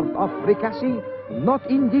some sort of fricassee, not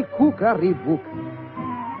in the cookery book.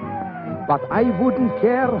 But I wouldn't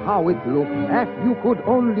care how it looked if you could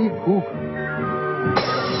only cook.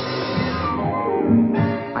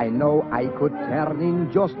 I know I could turn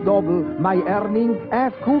in just double my earning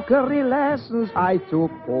if cookery lessons I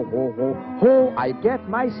took. Ho, ho, ho, ho, I'd get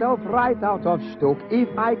myself right out of stock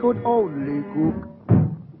if I could only cook.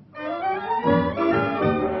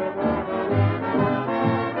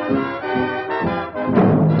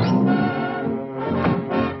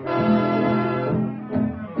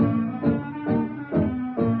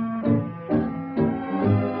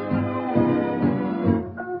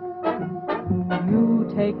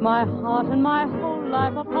 My heart and my whole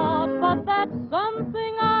life apart, but that's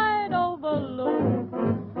something I'd overlook.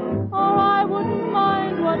 Or I wouldn't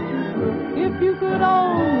mind what you cook if you could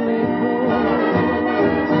only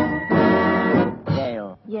cook.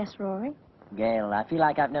 Gail. Yes, Rory? Gail, I feel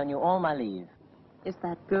like I've known you all my leave. Is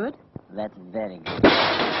that good? That's very good.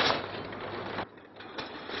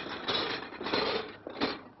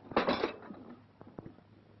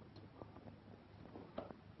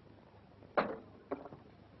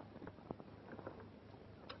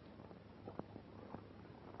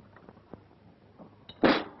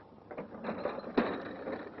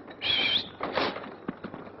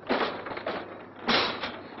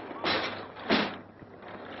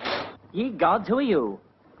 Ye gods, who are you?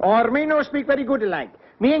 Or me no speak very good like.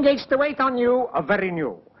 Me engaged to wait on you, very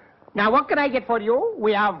new. Now what can I get for you?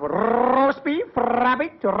 We have roast beef,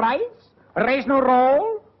 rabbit, rice, raisin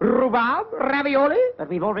roll, rhubarb, ravioli. But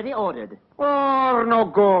we've already ordered. Oh, no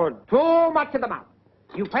good. Too much of the mouth.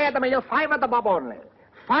 You pay at the meal 5 at the bob only.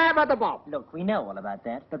 5 at the bob. Look, we know all about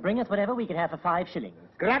that, but bring us whatever we can have for 5 shillings.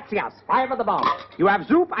 Gracias. 5 at the bob. You have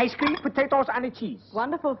soup, ice cream, potatoes, and a cheese.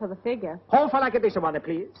 Wonderful for the figure. Hold for like this one,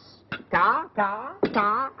 please. Ta,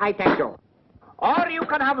 I thank you. Or you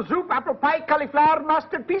can have soup, apple pie, cauliflower,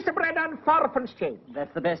 mustard, piece of bread, and 4 change.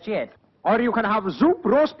 That's the best yet. Or you can have soup,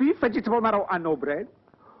 roast beef, vegetable marrow, and no bread.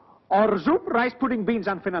 Or soup, rice, pudding, beans,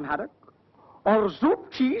 and fin and haddock. Or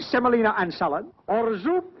soup, cheese, semolina, and salad. Or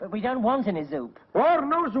soup... But we don't want any soup. Or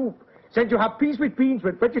no soup. Since you have peas with beans,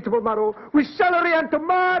 with vegetable marrow, with celery and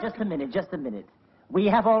tomato. Just a minute. We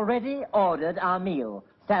have already ordered our meal.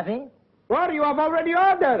 Savvy? Or you have already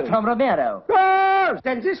ordered. From Romero. Oh,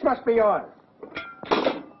 then this must be yours.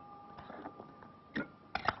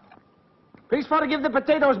 Please forgive the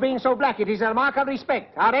potatoes being so black. It is a mark of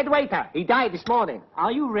respect. Our head waiter, he died this morning.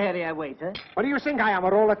 Are you really a waiter? What do you think I am,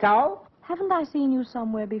 a roller towel? Haven't I seen you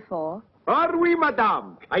somewhere before? Oh, oui,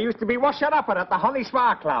 madame. I used to be washer-upper at the Honey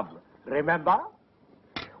Spa Club. Remember?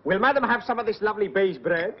 Will madam have some of this lovely beige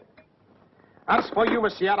bread? As for you,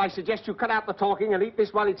 monsieur, I suggest you cut out the talking and eat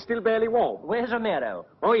this while it's still barely warm. Where's Romero?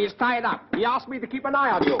 Oh, he's tied up. He asked me to keep an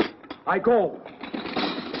eye on you. I go.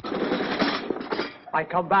 I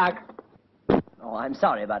come back. Oh, I'm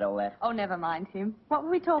sorry about all that. Oh, never mind him. What were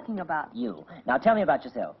we talking about? You. Now tell me about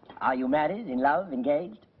yourself. Are you married, in love,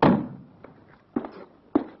 engaged?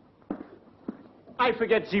 I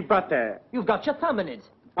forget the butter. You've got your thumb in it.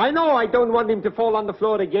 I know. I don't want him to fall on the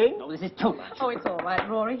floor again. Oh, this is too much. Oh, it's all right,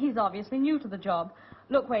 Rory. He's obviously new to the job.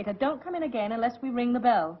 Look, waiter, don't come in again unless we ring the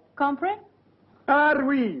bell. Compre? Ah,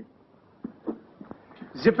 oui.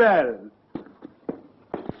 The bell.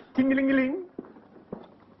 Ting-a-ling-a-ling.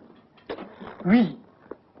 Oui.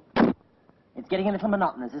 It's getting a little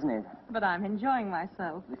monotonous, isn't it? But I'm enjoying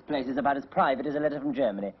myself. This place is about as private as a letter from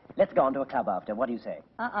Germany. Let's go on to a club after. What do you say?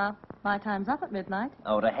 My time's up at midnight.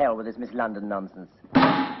 Oh, to hell with this Miss London nonsense.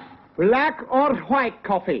 Black or white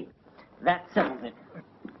coffee? That settles it.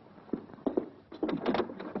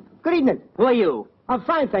 Good evening. Who are you? I'm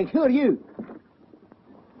fine, thanks. Who are you?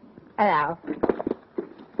 Hello.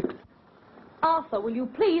 Arthur, will you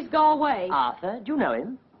please go away? Arthur, do you know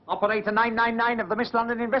him? Operator 999 of the Miss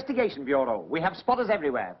London Investigation Bureau. We have spotters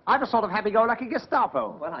everywhere. I'm a sort of happy-go-lucky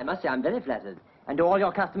Gestapo. Well, I must say I'm very flattered. And do all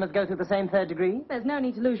your customers go through the same third degree? There's no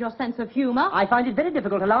need to lose your sense of humour. I find it very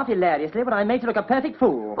difficult to laugh hilariously when I'm made to look a perfect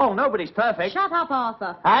fool. Oh, nobody's perfect. Shut up,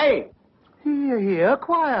 Arthur. Hey! Here,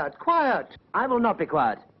 quiet, quiet. I will not be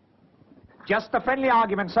quiet. Just a friendly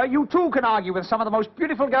argument, sir. You too can argue with some of the most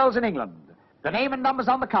beautiful girls in England. The name and number's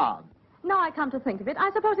on the card. Now I come to think of it, I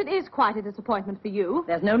suppose it is quite a disappointment for you.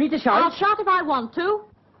 There's no need to shout. I'll shout if I want to.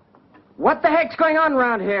 What the heck's going on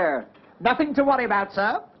round here? Nothing to worry about,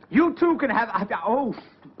 sir. You too can have... Oh,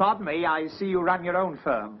 pardon me, I see you run your own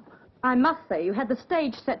firm. I must say, you had the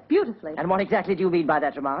stage set beautifully. And what exactly do you mean by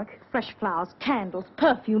that remark? Fresh flowers, candles,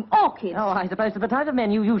 perfume, orchids. Oh, I suppose for the type of men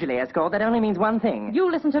you usually escort, that only means one thing. You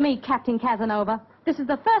listen to me, Captain Casanova. This is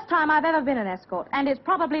the first time I've ever been an escort, and it's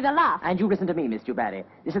probably the last. And you listen to me, Miss Dubarry.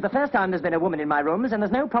 This is the first time there's been a woman in my rooms, and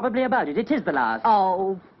there's no probably about it. It is the last.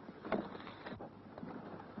 Oh.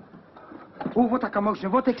 Oh, what a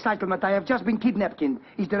commotion, what excitement. I have just been kidnapped.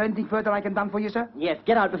 Is there anything further I can do for you, sir? Yes,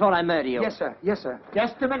 get out before I murder you. Yes, sir. Yes, sir.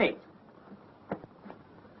 Just a minute.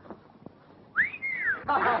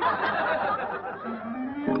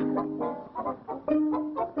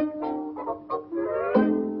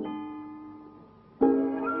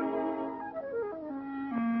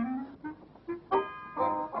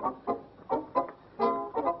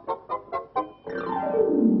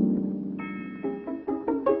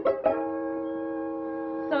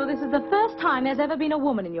 So this is the first time there's ever been a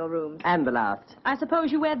woman in your rooms. And the last. I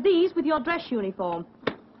suppose you wear these with your dress uniform.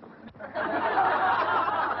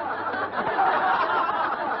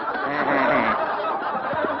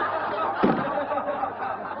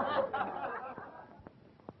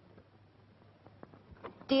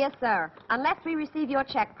 Dear sir, unless we receive your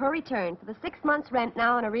check per return for the 6 months' rent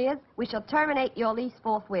now in arrears, we shall terminate your lease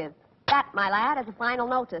forthwith. That, my lad, is a final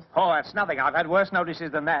notice. Oh, that's nothing. I've had worse notices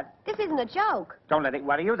than that. This isn't a joke. Don't let it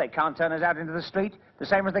worry you. They can't turn us out into the street, the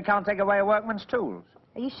same as they can't take away a workman's tools.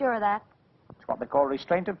 Are you sure of that? It's what they call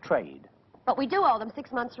restraint of trade. But we do owe them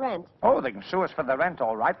 6 months' rent. Oh, they can sue us for the rent,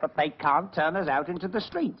 all right, but they can't turn us out into the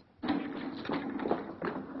street.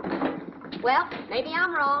 Well, maybe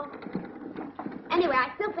I'm wrong. Anyway,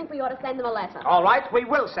 I still think we ought to send them a letter. All right, we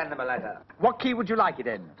will send them a letter. What key would you like it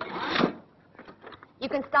in? You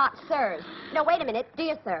can start sirs. No, wait a minute.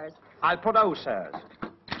 Dear sirs. I'll put O, sirs.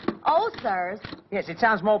 Oh, sirs. Yes, it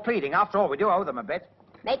sounds more pleading. After all, we do owe them a bit.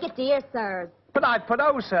 Make it dear sirs. But I put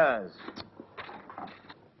O, sirs.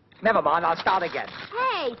 Never mind, I'll start again.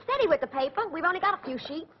 Hey, steady with the paper. We've only got a few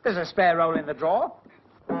sheets. There's a spare roll in the drawer.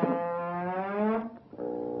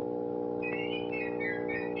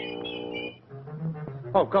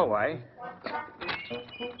 Oh, go away.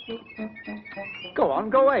 Go on,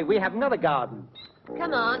 go away. We have another garden.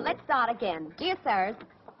 Come on, let's start again. Dear sirs.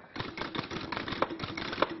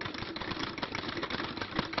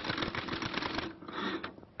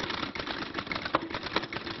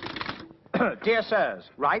 Dear sirs,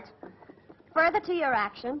 right? Further to your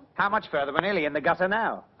action. How much further? We're nearly in the gutter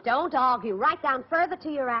now. Don't argue. Write down further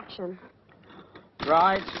to your action.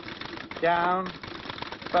 Right, down,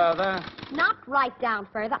 further. Not write down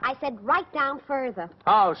further. I said write down further.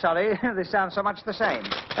 Oh, sorry. This sounds so much the same.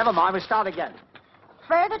 Never mind, we start again.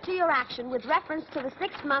 Further to your action with reference to the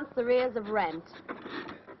 6 months' arrears of rent.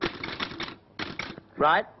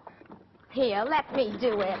 Right. Here, let me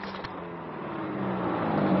do it.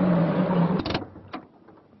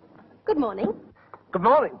 Good morning. Good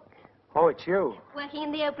morning. Oh, it's you. Working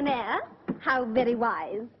in the open air? How very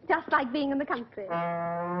wise. Just like being in the country.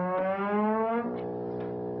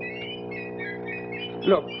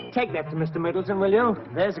 Look, take that to Mr. Middleton, will you?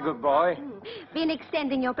 There's a good boy. Been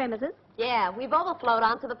extending your premises? Yeah, we've overflowed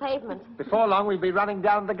onto the pavement. Before long, we'll be running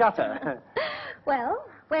down the gutter. Well,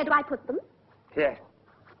 where do I put them? Here.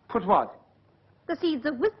 Put what? The seeds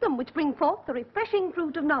of wisdom which bring forth the refreshing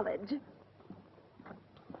fruit of knowledge.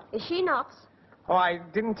 Is she nuts? Oh, I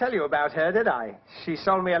didn't tell you about her, did I? She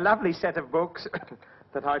sold me a lovely set of books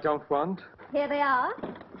that I don't want. Here they are.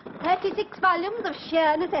 36 volumes of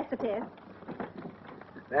sheer necessity.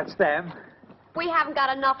 That's them. We haven't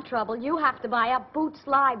got enough trouble. You have to buy a Boots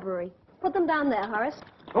library. Put them down there, Horace.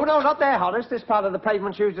 Oh, no, not there, Horace. This part of the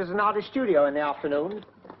pavement's used as an artist studio in the afternoon.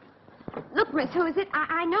 Look, Miss, who is it?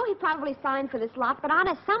 I know he probably signed for this lot, but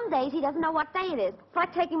honest, some days he doesn't know what day it is. It's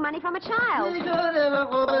like taking money from a child.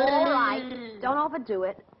 All right. Don't overdo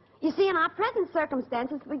it. You see, in our present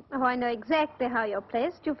circumstances, Oh, I know exactly how you're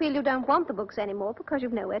placed. You feel you don't want the books anymore because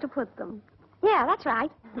you've nowhere to put them. Yeah, that's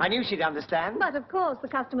right. I knew she'd understand. But of course, the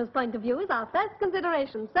customer's point of view is our first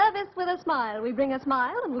consideration. Service with a smile. We bring a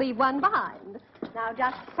smile and leave one behind. Now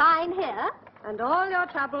just sign here, and all your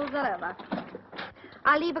troubles are over.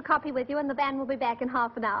 I'll leave a copy with you, and the van will be back in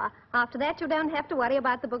half an hour. After that, you don't have to worry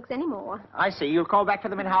about the books anymore. I see. You'll call back for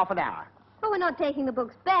them in half an hour. Oh, we're not taking the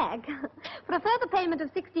books back. For a further payment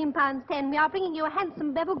of £16.10, we are bringing you a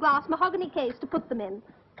handsome bevel glass mahogany case to put them in.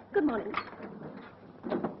 Good morning.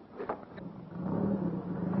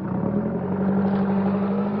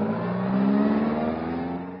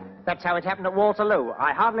 That's how it happened at Waterloo.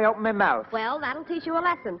 I hardly opened my mouth. Well, that'll teach you a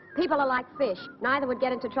lesson. People are like fish. Neither would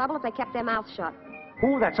get into trouble if they kept their mouths shut.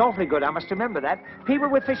 Oh, that's awfully good. I must remember that. People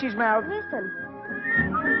with fishes' mouths. Listen.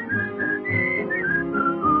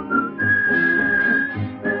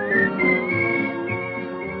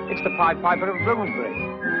 It's the Pied Piper of Bloomsbury.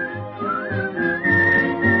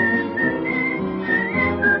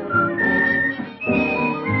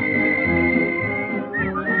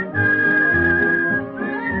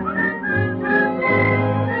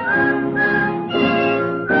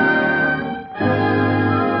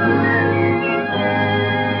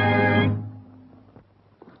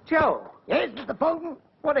 Joe. Yes, Mr. Bowden?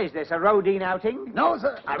 What is this, a Rodine outing? No,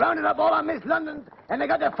 sir. I rounded up all our Miss Londons, and they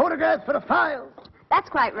got their photographs for the files. That's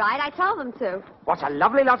quite right. I told them to. What a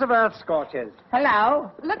lovely lot of earth scorchers.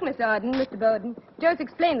 Hello. Look, Miss Auden, Mr. Bowden. Joe's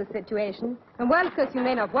explained the situation. And while, of course, you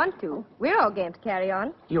may not want to, we're all game to carry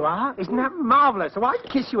on. You are? Isn't that marvellous? So I'd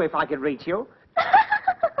kiss you if I could reach you.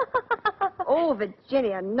 Oh,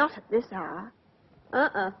 Virginia, not at this hour.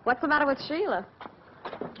 What's the matter with Sheila?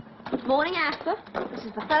 Morning, Astaire. This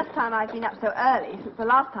is the first time I've been up so early since the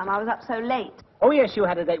last time I was up so late. Oh, yes, you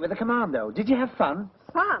had a date with the commando. Did you have fun?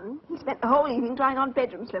 Fun? He spent the whole evening trying on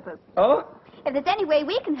bedroom slippers. Oh? If there's any way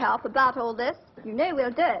we can help about all this, you know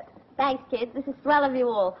we'll do it. Thanks, kids. This is swell of you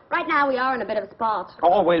all. Right now, we are in a bit of a spot.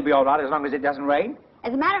 Oh, we'll be all right as long as it doesn't rain.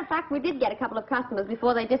 As a matter of fact, we did get a couple of customers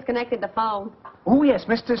before they disconnected the phone. Oh, yes,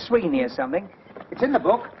 Mr. Sweeney or something. It's in the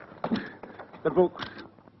book. The book.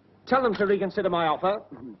 Tell them to reconsider my offer.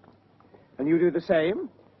 And you do the same.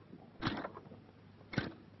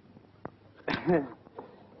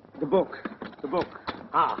 The book. The book.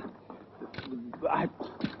 Ah.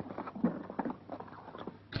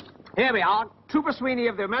 Here we are. Trooper Sweeney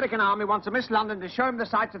of the American Army wants a Miss London to show him the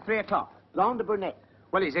sights at 3 o'clock. Blonde or brunette?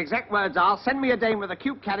 Well, his exact words are, send me a dame with a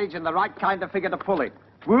cute carriage and the right kind of figure to pull it.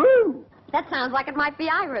 Woo! That sounds like it might be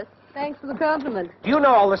Iris. Thanks for the compliment. Do you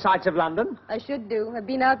know all the sights of London? I should do. I've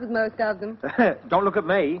been out with most of them. Don't look at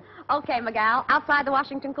me. Okay, McGowl. Outside the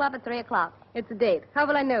Washington Club at 3 o'clock. It's a date. How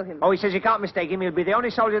will I know him? Oh, he says you can't mistake him. He'll be the only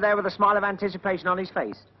soldier there with a smile of anticipation on his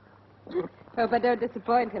face. Hope I don't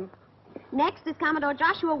disappoint him. Next is Commodore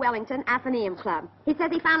Joshua Wellington, Athenaeum Club. He says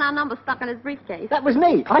he found our number stuck in his briefcase. That was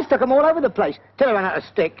me. I stuck them all over the place till I ran out of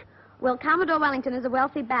stick. Well, Commodore Wellington is a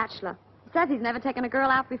wealthy bachelor. He says he's never taken a girl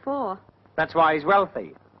out before. That's why he's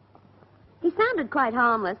wealthy. He sounded quite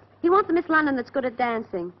harmless. He wants a Miss London that's good at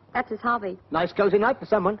dancing. That's his hobby. Nice cozy night for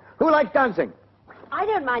someone. Who likes dancing? I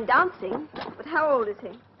don't mind dancing, but how old is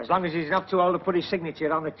he? As long as he's not too old to put his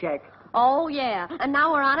signature on the check. Oh, yeah. And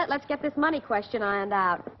now we're on it, let's get this money question ironed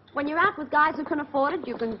out. When you're out with guys who can afford it,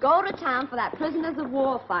 you can go to town for that prisoners of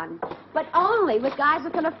war fund. But only with guys who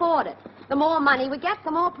can afford it. The more money we get,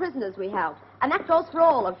 the more prisoners we help. And that goes for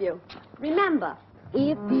all of you. Remember,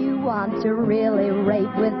 if you want to really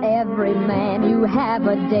rate with every man you have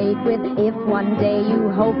a date with, if one day you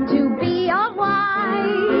hope to be a wife,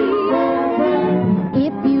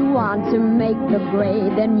 if you want to make the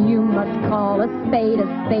grade, then you must call a spade a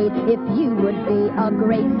spade, if you would be a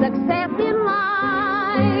great success in life.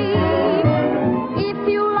 If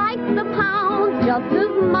you like the pounds just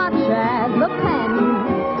as much as the pen,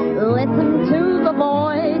 listen to the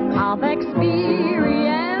voice of experience.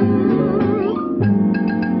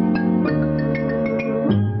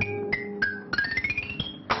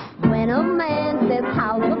 When a man says,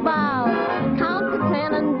 how's about, count to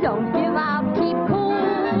 10 and don't give out. Keep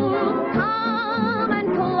cool, calm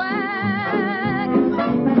and collect.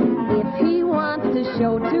 If he wants to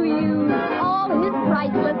show to you all his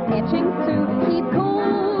priceless etchings too, keep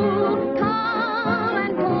cool, calm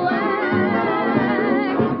and collect.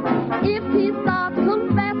 If he starts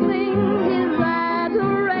confessing his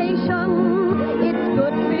adoration, it's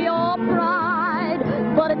good for your pride,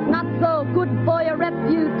 but it's not so good for your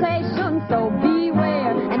reputation. So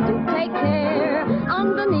beware and do take care.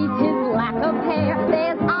 Underneath his lack of hair,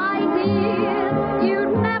 there's ideas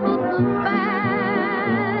you'd never suspect.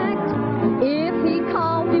 If he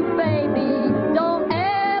calls you baby, don't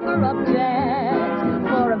ever object.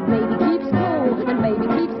 For if baby keeps cool and baby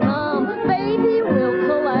keeps calm, baby will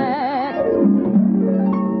collect.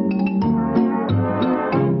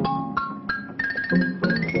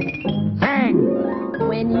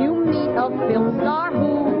 film star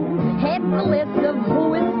who heads the list of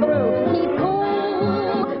who is through. Keep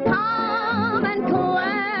cool, calm, and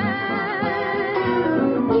collect.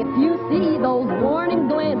 If you see those warning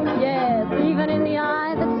glints, yes, even in the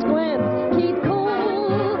eye that squints, keep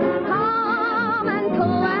cool, calm, and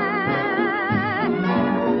collect.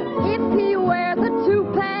 If he wears a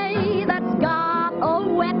toupee that's got a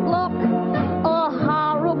wet look, a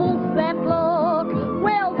horrible set look,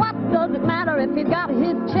 well, what does it matter if he's got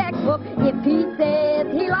his checkbook? If he says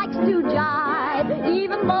he likes to jive,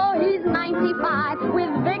 even though he's 95, with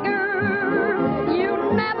vigor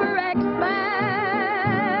you'd never expect.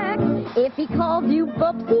 If he calls you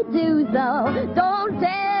boopsie-doo-so, don't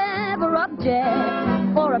ever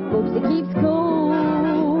object, for a boopsie keeps cool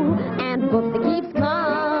and boopsie keeps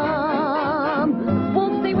calm.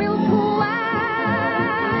 Boopsie will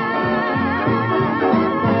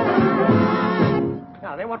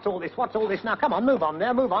Now then, what's all this? What's all this? Now, come on, move on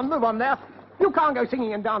there, move on there. You can't go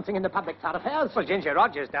singing and dancing in the public thoroughfares. Well, Ginger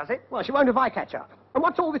Rogers does it. Well, she won't if I catch her. And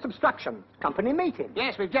what's all this obstruction? Company meeting.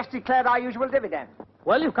 Yes, we've just declared our usual dividend.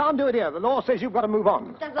 Well, you can't do it here. The law says you've got to move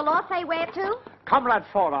on. Does the law say where to? Comrade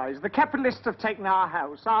Four Eyes, the capitalists have taken our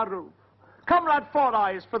house, our roof. Comrade Four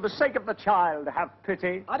Eyes, for the sake of the child, have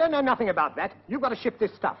pity. I don't know nothing about that. You've got to shift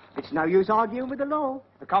this stuff. It's no use arguing with the law.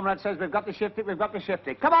 The comrade says we've got to shift it, we've got to shift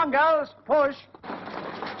it. Come on, girls, push.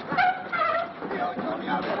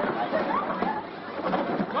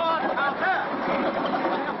 Go on, Arthur.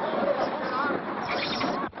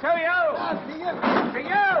 To you! To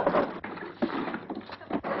you!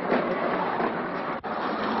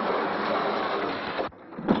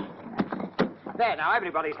 There, now,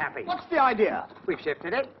 everybody's happy. What's the idea? We've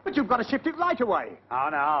shifted it. But you've got to shift it right away. Oh,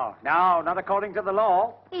 no, not according to the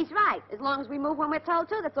law. He's right. As long as we move when we're told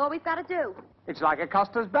to, that's all we've got to do. It's like a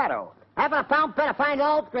Costa's barrow. Have a pound better find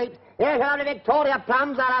Old Street. Here's how the Victoria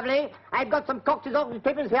plums are lovely. I've got some cocktails off the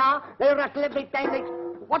pippins here. They rattle every time they...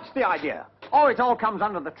 What's the idea? Oh, it all comes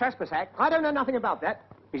under the Trespass Act. I don't know nothing about that.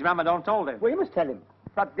 His mamma don't told him. Well, you must tell him.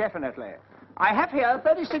 But definitely. I have here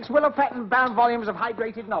 36 willow-patterned bound volumes of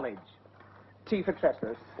hydrated knowledge. T for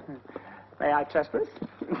trespass. May I trespass?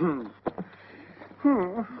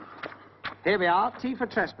 Here we are, T for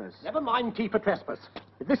trespass. Never mind T for trespass.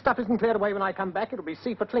 If this stuff isn't cleared away when I come back, it'll be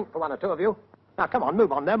C for clink for one or two of you. Now, come on,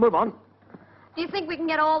 move on there, move on. Do you think we can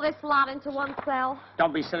get all this lot into one cell?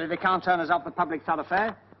 Don't be silly, they can't turn us off the public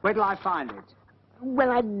thoroughfare. Where till I find it?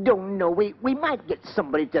 Well, I don't know. We might get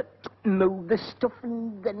somebody to move the stuff,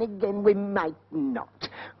 and then again we might not.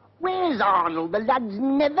 Where's Arnold? The lad's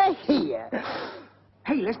never here.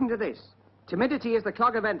 Hey, listen to this. Timidity is the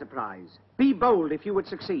clog of enterprise. Be bold if you would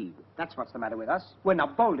succeed. That's what's the matter with us. We're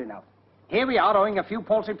not bold enough. Here we are owing a few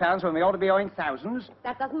paltry pounds when we ought to be owing thousands.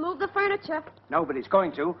 That doesn't move the furniture. No, but it's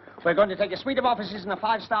going to. We're going to take a suite of offices in a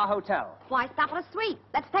five-star hotel. Why stop at a suite?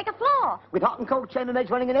 Let's take a floor. With hot and cold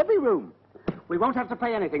chambernmaids running in every room. We won't have to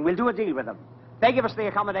pay anything. We'll do a deal with them. They give us the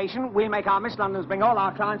accommodation. We'll make our Miss Londons bring all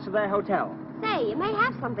our clients to their hotel. Say, you may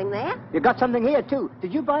have something there. You got something here, too.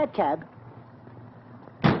 Did you buy a cab?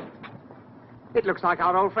 It looks like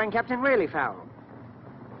our old friend Captain Really Foul.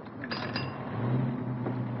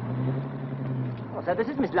 Oh, so this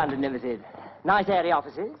is Miss London Ltd. Nice airy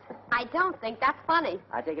offices. I don't think that's funny.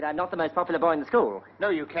 I take it I'm not the most popular boy in the school. No,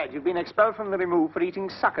 you can't. You've been expelled from the remove for eating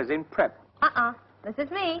suckers in prep. This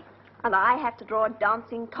is me. And I have to draw a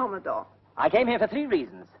dancing Commodore. I came here for 3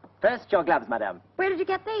 reasons. First, your gloves, madame. Where did you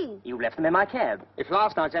get these? You left them in my cab. If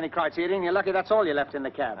last night's any criterion, you're lucky that's all you left in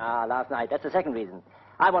the cab. Ah, last night. That's the second reason.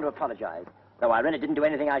 I want to apologize. Though I really didn't do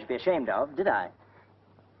anything I should be ashamed of, did I?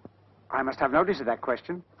 I must have notice of that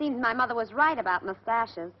question. Seems my mother was right about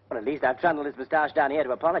mustaches. Well, at least I've trundled his moustache down here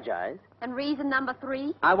to apologize. And reason number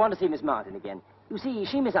 3? I want to see Miss Martin again. You see,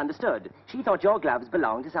 she misunderstood. She thought your gloves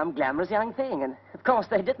belonged to some glamorous young thing, and of course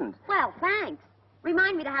they didn't. Well, thanks.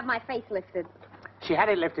 Remind me to have my face lifted. She had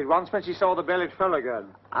it lifted once when she saw the bill it fell again.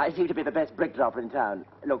 I seem to be the best brick dropper in town.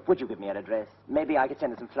 Look, would you give me an address? Maybe I could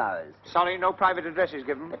send her some flowers. Sorry, no private address is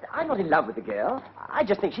given. But I'm not in love with the girl. I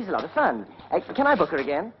just think she's a lot of fun. Can I book her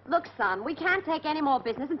again? Look, son, we can't take any more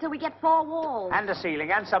business until we get 4 walls. And a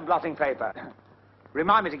ceiling and some blotting paper.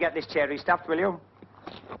 Remind me to get this cherry stuffed, will you?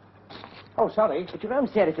 Oh, sorry, but you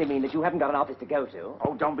don't seriously mean that you haven't got an office to go to?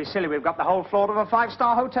 Oh, don't be silly. We've got the whole floor of a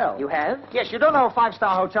 5-star hotel. You have? Yes, you don't know a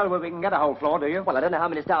 5-star hotel where we can get a whole floor, do you? Well, I don't know how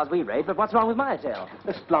many stars we rate, but what's wrong with my hotel?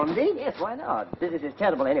 Splendid. Yes, why not? Business is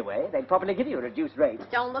terrible anyway. They'd probably give you a reduced rate.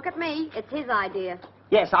 Don't look at me. It's his idea.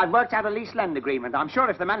 Yes, I've worked out a lease-lend agreement. I'm sure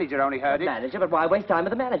if the manager only heard it... Manager? But why waste time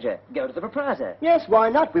with the manager? Go to the proprietor. Yes, why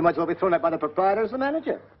not? We might as well be thrown out by the proprietor as the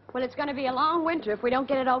manager. Well, it's going to be a long winter if we don't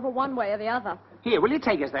get it over one way or the other. Here, will you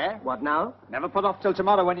take us there? What now? Never put off till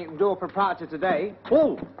tomorrow when you can do a proprietor today.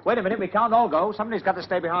 Oh, wait a minute, we can't all go. Somebody's got to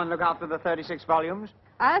stay behind and look after the 36 volumes.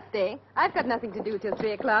 I'll stay. I've got nothing to do till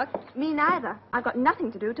 3 o'clock. Me neither. I've got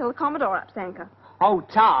nothing to do till the Commodore ups anchor. Oh,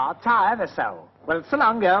 tar ever so. Well, so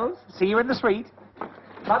long, girls. See you in the suite.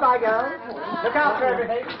 Bye-bye, girls. Look after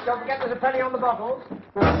everything. Don't forget there's a penny on the bottles.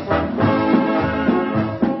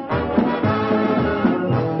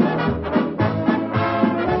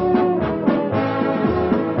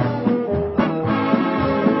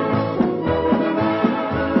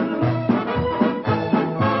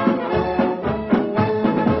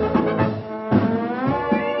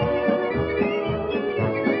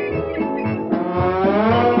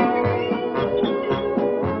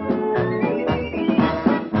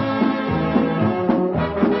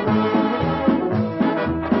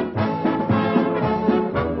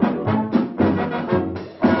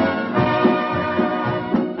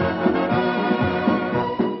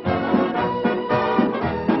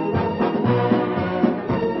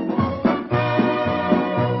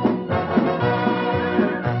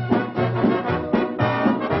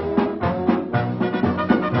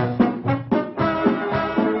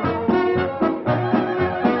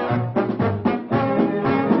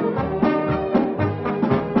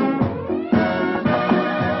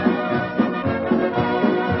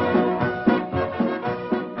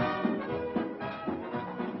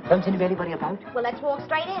 Don't seem to be anybody about. Well, let's walk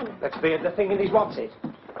straight in. Let's be at the thing and he's wants it.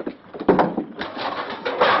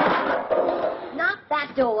 Not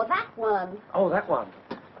that door, that one. Oh, that one.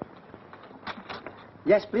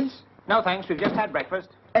 Yes, please? No, thanks. We've just had breakfast.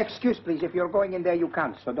 Excuse, please. If you're going in there, you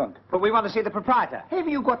can't, so don't. But we want to see the proprietor. Have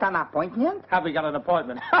you got an appointment? Have we got an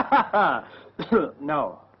appointment?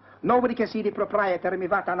 No. Nobody can see the proprietor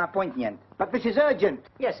without an appointment. But this is urgent.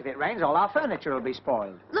 Yes, if it rains, all our furniture will be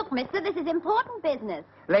spoiled. Look, mister, this is important business.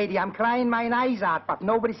 Lady, I'm crying my eyes out, but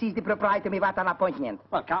nobody sees the proprietor without an appointment.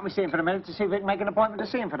 Well, can't we see him for a minute to see if we can make an appointment to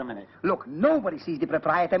see him for a minute? Look, nobody sees the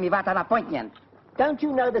proprietor without an appointment. Don't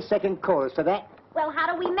you know the second chorus to that? Well,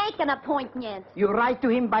 how do we make an appointment? You write to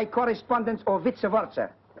him by correspondence or vice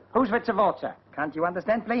versa. Who's vice versa? Can't you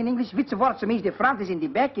understand plain English? Vice versa means the front is in the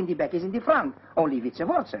back and the back is in the front. Only vice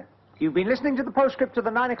versa. You've been listening to the postscript to the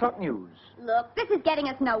 9 o'clock news. Look, this is getting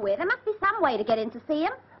us nowhere. There must be some way to get in to see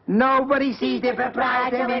him. Nobody sees the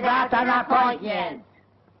proprietor without an appointment.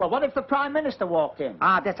 Well, what if the Prime Minister walked in?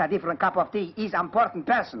 Ah, that's a different cup of tea. He's an important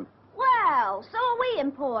person. Well, so are we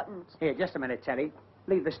important. Here, just a minute, Teddy.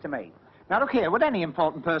 Leave this to me. Now, look here. Would any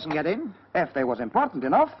important person get in? If they was important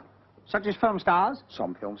enough. Such as film stars?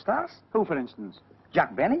 Some film stars. Who, for instance?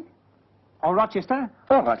 Jack Benny. Or Rochester?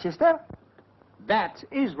 Or Rochester. That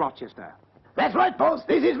is Rochester. That's right, folks.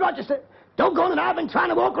 This is Rochester. Don't go in and I've been trying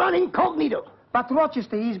to walk around incognito. But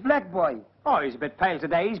Rochester, he's black boy. Oh, he's a bit pale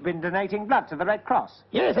today. He's been donating blood to the Red Cross.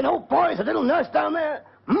 Yes, an old boy is a little nurse down there.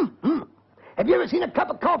 Have you ever seen a cup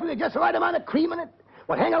of coffee with just the right amount of cream in it?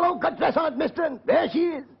 Well, hang a low-cut dress on it, mister, and there she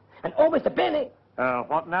is. And oh, Mr. Benny.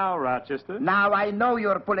 What now, Rochester? Now I know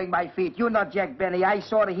you're pulling my feet. You're not Jack Benny. I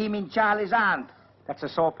saw him in Charlie's aunt. That's a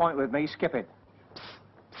sore point with me. Skip it.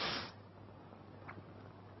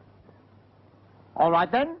 All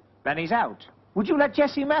right, then. Benny's out. Would you let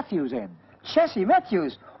Jessie Matthews in? Jessie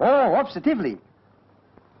Matthews? Oh, positively.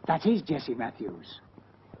 That is Jessie Matthews.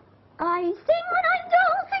 I sing when I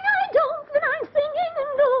don't sing, I don't when I'm singing,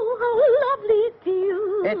 and oh, how lovely it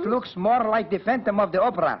feels. It looks more like the Phantom of the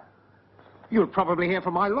Opera. You'll probably hear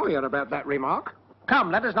from my lawyer about that remark.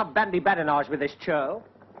 Come, let us not bandy badinage with this churl.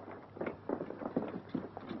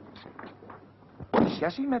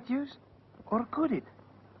 Jessie Matthews? Or could it?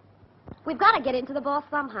 We've got to get into the boss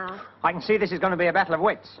somehow. I can see this is going to be a battle of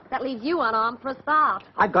wits. That leaves you unarmed for a start.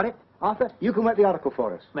 I've got it. Arthur, you can write the article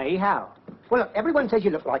for us. Me? How? Well, look, everyone says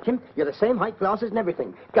you look like him. You're the same height, glasses, and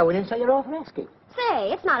everything. Go in and say you're Arthur Askey.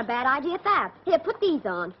 Say, it's not a bad idea at that. Here, put these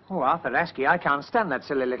on. Oh, Arthur Askey, I can't stand that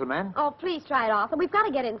silly little man. Oh, please try it, Arthur. We've got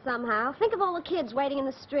to get in somehow. Think of all the kids waiting in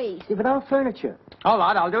the street. Even our furniture. All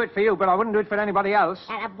right, I'll do it for you, but I wouldn't do it for anybody else.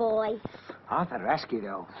 Attaboy. Arthur Askey,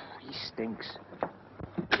 though, he stinks.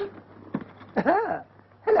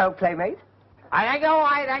 Hello, playmate. I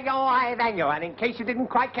thank you. And in case you didn't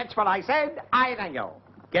quite catch what I said, I thank you.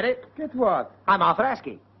 Get it? Get what? I'm Arthur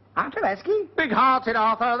Askey. Arthur Askey? Big-hearted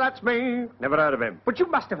Arthur, that's me. Never heard of him. But you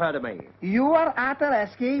must have heard of me. You are Arthur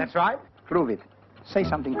Askey? That's right. Prove it. Say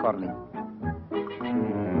something corny.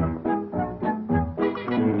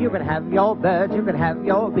 You can have your birds, you can have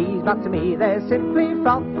your bees, but to me they're simply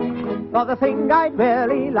froth. For the thing I'd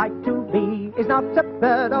really like to be is not a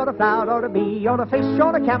bird or a flower or a bee or a fish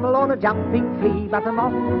or a camel or a jumping flea, but a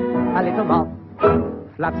moth, a little moth,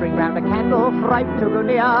 fluttering round a candle, fright to go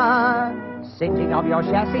near. Sitting on your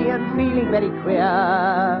chassis and feeling very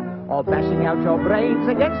queer, or bashing out your brains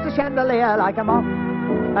against the chandelier like a moth,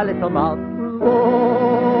 a little moth.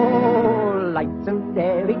 Oh, light and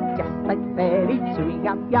airy, just like fairy, chewing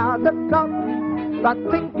up yards of cloth. But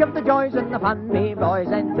think of the joys and the fun me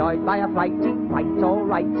boys enjoyed by a flighty, quite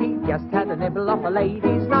alrighty. Just had a nibble off a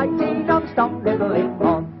lady's nightie, non-stop nibbling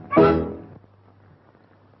on.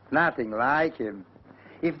 Nothing like him.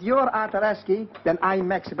 If you're Arthur Askey, then I'm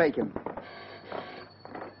Max Bacon.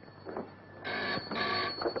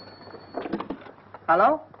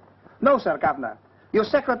 Hello? No, sir, Governor. Your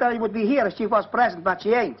secretary would be here if she was present, but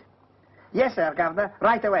she ain't. Yes, sir, Governor.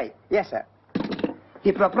 Right away. Yes, sir.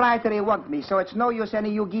 The proprietary want me, so it's no use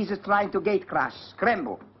any you geezers trying to gate crash.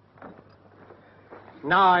 Scramble.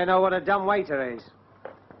 Now I know what a dumb waiter is.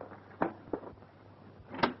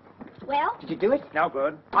 Well? Did you do it? No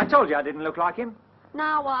good. I told you I didn't look like him.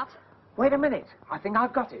 Now what? Wait a minute. I think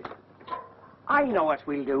I've got it. I know what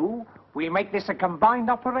we'll do. We'll make this a combined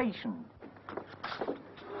operation.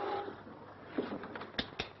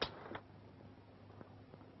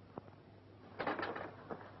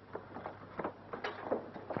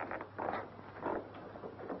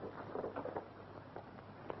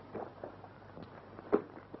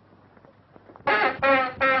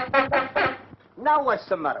 Now what's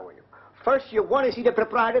the matter with you? First you want to see the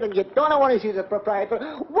proprietor, and you don't want to see the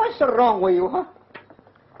proprietor. What's wrong with you, huh?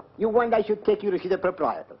 You want I should take you to see the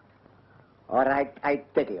proprietor? All right, I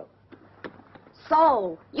take you.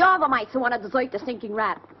 So, you're the mites who want to desert the stinking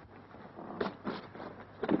rat.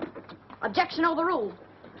 Objection overruled.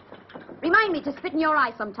 Remind me to spit in your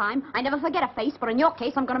eye sometime. I never forget a face, but in your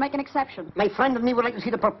case, I'm going to make an exception. My friend and me would like to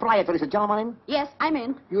see the proprietor. Is the gentleman in? Yes, I'm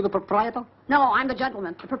in. You the proprietor? No, I'm the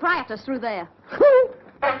gentleman. The proprietor's through there.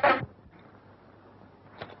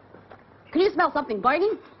 Can you smell something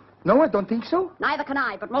burning? No, I don't think so. Neither can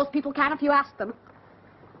I, but most people can if you ask them.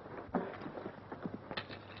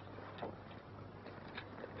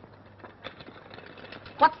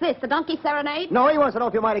 What's this, the donkey serenade? No, he wants to know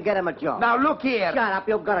if you might get him a job. Now, look here. Shut up,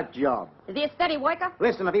 you've got a job. Is he a steady worker?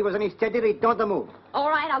 Listen, if he was any steadier, he'd don't move. All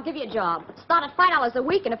right, I'll give you a job. Start at $5 a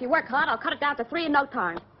week, and if you work hard, I'll cut it down to $3 in no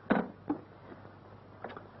time.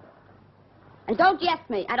 And don't yes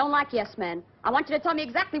me. I don't like yes men. I want you to tell me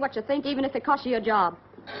exactly what you think, even if it costs you your job.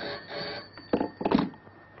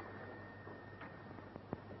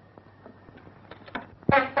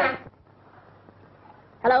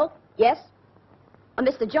 Hello? Yes?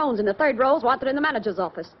 Mr. Jones in the third row's wanted in the manager's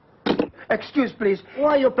office. Excuse, please.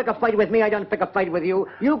 Why you pick a fight with me? I don't pick a fight with you.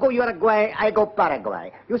 You go Uruguay, I go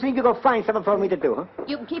Paraguay. You think you go find something for me to do, huh?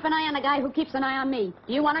 You can keep an eye on the guy who keeps an eye on me.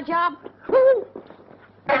 Do you want a job?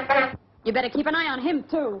 You better keep an eye on him,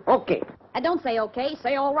 too. Okay. And don't say okay,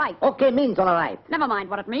 say all right. Okay means all right. Never mind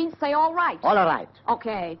what it means, say all right. All right.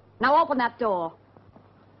 Okay. Now open that door.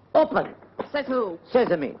 Open. Says who?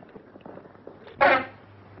 Sesame.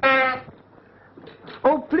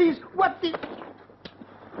 Oh, please, what the...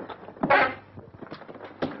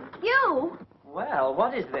 You? Well,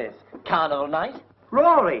 what is this? Carnival night?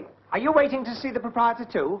 Rory, are you waiting to see the proprietor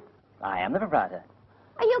too? I am the proprietor.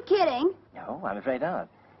 Are you kidding? No, I'm afraid not.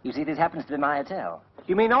 You see, this happens to be my hotel.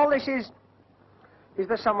 You mean all this is... Is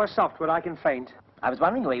there somewhere soft where I can faint? I was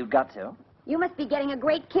wondering where you'd got to. You must be getting a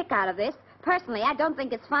great kick out of this. Personally, I don't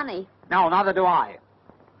think it's funny. No, neither do I.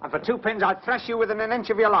 And for 2 pins, I'd thrash you within an inch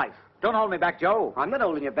of your life. Don't hold me back, Joe. I'm not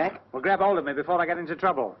holding you back. Well, grab hold of me before I get into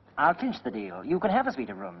trouble. I'll clinch the deal. You can have a suite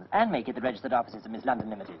of rooms and make it the registered offices of Miss London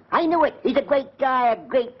Ltd. I knew it. He's a great guy, a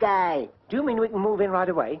great guy. Do you mean we can move in right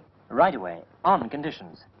away? Right away, on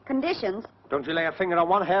conditions. Conditions? Don't you lay a finger on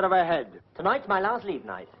one hair of her head. Tonight's my last leave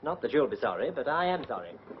night. Not that you'll be sorry, but I am sorry.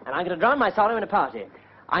 And I'm going to drown my sorrow in a party.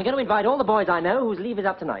 I'm going to invite all the boys I know whose leave is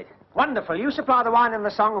up tonight. Wonderful. You supply the wine and the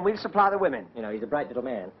song, and we'll supply the women. You know, he's a bright little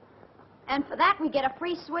man. And for that, we get a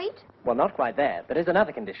free suite? Well, not quite there. There is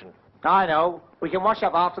another condition. I know. We can wash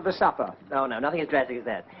up after the supper. No, nothing as drastic as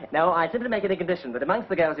that. No, I simply make it a condition that amongst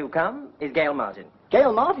the girls who come is Gail Martin.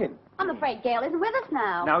 Gail Martin? I'm afraid Gail isn't with us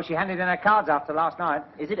now. No, she handed in her cards after last night.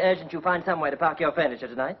 Is it urgent you find somewhere to park your furniture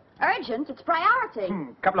tonight? Urgent? It's priority.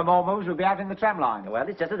 Couple of more moves, we'll be out in the tram line. Well,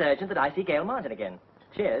 it's just as urgent that I see Gail Martin again.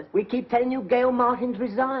 Cheers. We keep telling you Gail Martin's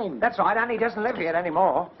resigned. That's right, Annie doesn't live here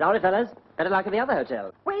anymore. Sorry, fellas. Better luck at the other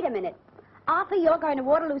hotel. Wait a minute. Arthur, you're going to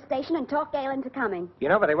Waterloo Station and talk Gail into coming. You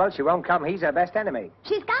know very well she won't come. He's her best enemy.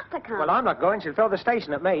 She's got to come. Well, I'm not going. She'll throw the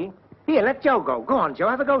station at me. Here, let Joe go. Go on, Joe.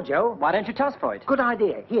 Have a go, Joe. Why don't you toss for it? Good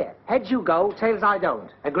idea. Here, heads you go, tails I don't.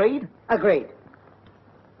 Agreed? Agreed.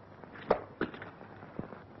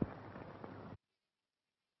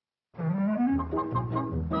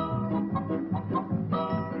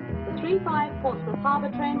 The 3-5 Portsmouth Harbour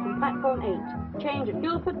train from platform 8. Change at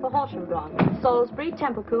Guildford for Horsham Branch. Salisbury,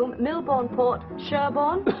 Templecombe, Milbourne Port,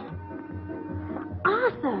 Sherborne.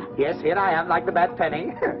 Arthur! Yes, here I am, like the bad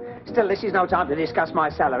penny. Still, this is no time to discuss my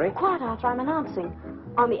salary. Quiet, Arthur, I'm announcing.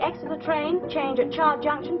 On the Exeter train, change at Chard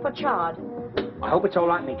Junction for Chard. I hope it's all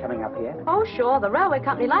right, me coming up here. Oh, sure. The railway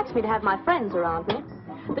company likes me to have my friends around me.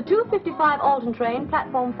 The 2:55 Alton train,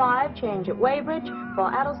 platform 5, change at Weybridge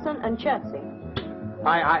for Addleston and Chertsey.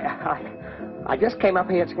 I just came up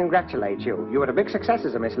here to congratulate you. You were a big success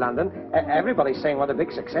as a Miss London. Everybody's saying what a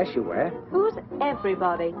big success you were. Who's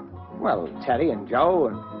everybody? Well, Terry and Joe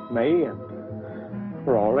and me and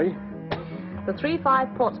Rory. The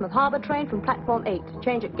 3-5 Portsmouth Harbour train from platform 8,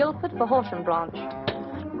 change at Guildford for Horsham Branch.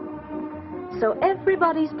 So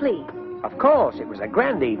everybody's pleased. Of course, it was a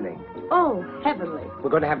grand evening. Oh, heavenly. We're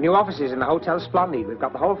going to have new offices in the Hotel Splendid. We've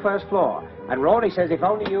got the whole first floor. And Rory says if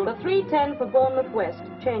only you... The 3:10 for Bournemouth West,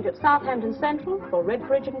 change at Southampton Central for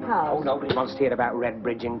Redbridge and Cows. Oh, nobody wants to hear about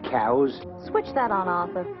Redbridge and Cows. Switch that on,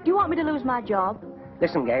 Arthur. Do you want me to lose my job?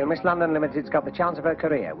 Listen, Gail, Miss London Limited's got the chance of her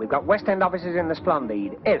career. We've got West End offices in the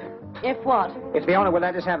Splendid. If what? If the owner will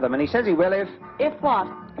let us have them. And he says he will If what?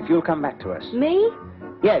 if you'll come back to us. Me?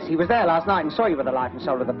 Yes, he was there last night and saw you with the life and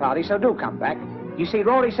soul of the party, so do come back. You see,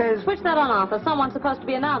 Rory says... Switch that on, Arthur. Someone's supposed to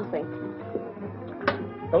be announcing.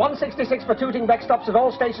 The 166 for Tooting Beck stops at all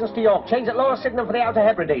stations to York. Change at Lower Sydenham for the Outer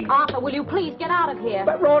Hebrides. Arthur, will you please get out of here?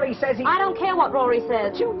 But Rory says he... I don't care what Rory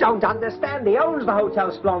says. You don't understand. He owns the Hotel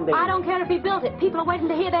Splendid. I don't care if he built it. People are waiting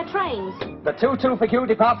to hear their trains. The 2-2 for Q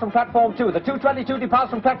departs from platform 2. The 222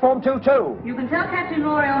 departs from platform 2-2. You can tell Captain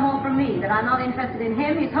Rory O'Hall from me that I'm not interested in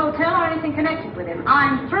him, his hotel, or anything connected with him.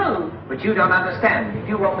 I'm through. But you don't understand. If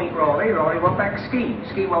you won't meet Rory, Rory won't back Ski.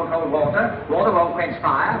 Ski won't hold water. Water won't quench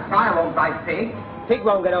fire. Fire won't bite Pig. Pig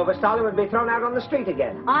won't get over Stalin and be thrown out on the street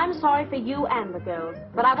again. I'm sorry for you and the girls,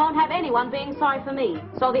 but I won't have anyone being sorry for me.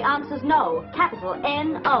 So the answer's no. Capital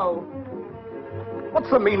N-O. What's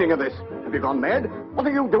the meaning of this? Have you gone mad? What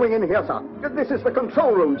are you doing in here, sir? This is the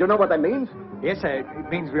control room. Do you know what that means? Yes, sir. It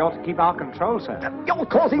means we ought to keep our control, sir. You're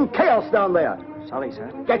causing chaos down there. Sorry, sir.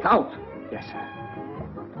 Get out. Yes, sir.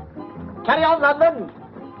 Carry on, London.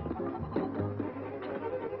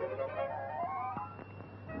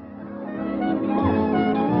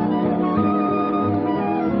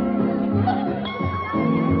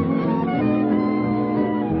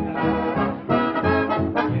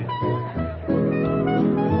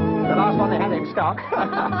 Stock.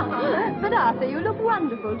 But Arthur, you look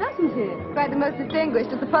wonderful, doesn't he? Quite the most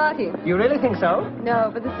distinguished at the party. You really think so? No,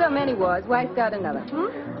 but there's so many wars. Why start another?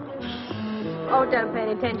 Oh, don't pay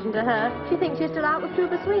any attention to her. She thinks she's still out with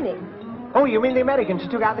Trooper Sweeney. Oh, you mean the American she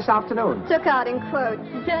took out this afternoon? Took out in quotes.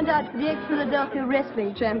 She turned out to be the ex-Philadelphia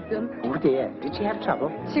wrestling champion. Oh, dear. Did she have trouble?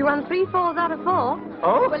 She won 3 falls out of 4.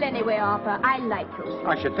 Oh? Well, anyway, Arthur, I like her.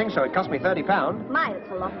 I should think so. It cost me £30. My, it's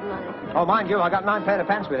a lot of money. Oh, mind you, I got 9 pair of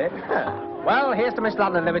pants with it. Well, here's to Miss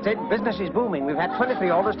London Limited. Business is booming. We've had 23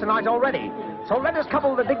 orders tonight already. So let us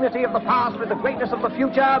couple the dignity of the past with the greatness of the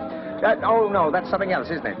future. Oh, no, that's something else,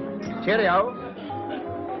 isn't it? Cheerio.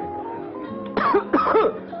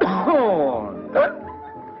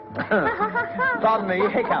 Pardon me,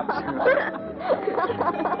 hiccups.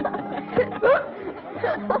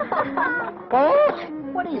 Oh?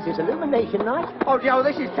 What is this, illumination night? Oh, Joe,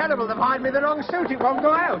 this is terrible. They've hired me the wrong suit. It won't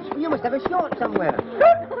go out. You must have a short somewhere.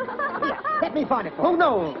 Here, let me find it for you. Oh,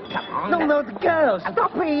 no. Come on. No, the girls.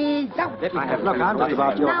 Stop, please. Don't. Look, I'm worried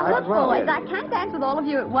about your Now, look, boys, I can't dance with all of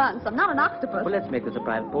you at once. I'm not an octopus. Well, let's make this a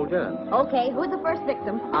private Paul Jones. Okay, who's the first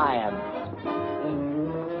victim? I am.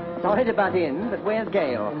 Sorry to butt in, but where's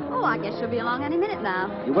Gail? Oh, I guess she'll be along any minute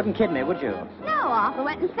now. You wouldn't kid me, would you? No, Arthur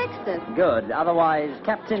went and fixed it. Good. Otherwise,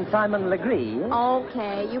 Captain Simon Legree.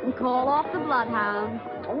 Okay, you can call off the bloodhound.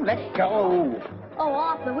 Oh, let go. Oh,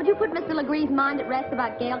 Arthur, would you put Mr. Legree's mind at rest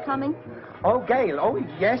about Gail coming? Oh, Gail. Oh,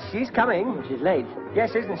 yes, she's coming. She's late.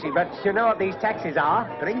 Yes, isn't she? But you know what these taxis are?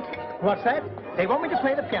 Drink. What's that? They want me to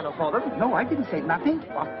play the piano for them. No, I didn't say nothing.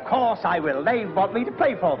 Of course I will. They want me to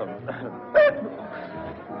play for them.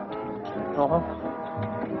 Oh.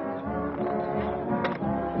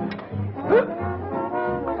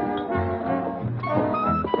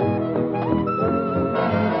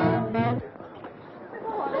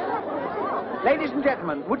 Ladies and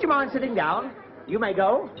gentlemen, would you mind sitting down? You may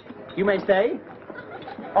go. You may stay.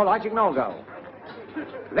 All right, you can all go.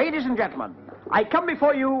 Ladies and gentlemen, I come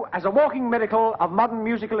before you as a walking miracle of modern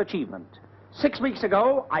musical achievement. 6 weeks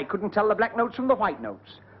ago, I couldn't tell the black notes from the white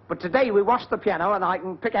notes. But today we washed the piano and I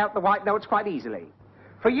can pick out the white notes quite easily.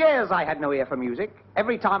 For years I had no ear for music.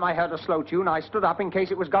 Every time I heard a slow tune, I stood up in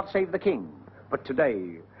case it was God Save the King. But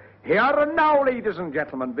today, Here and now, ladies and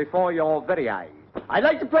gentlemen, before your very eyes, I'd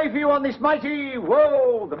like to play for you on this mighty,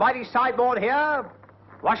 whoa, the mighty sideboard here,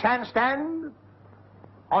 wash hand stand.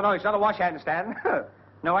 Oh, no, it's not a wash hand stand.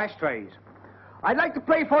 No ashtrays. I'd like to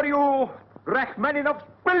play for you Rachmaninoff's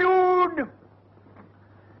Prelude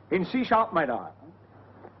in C-sharp minor.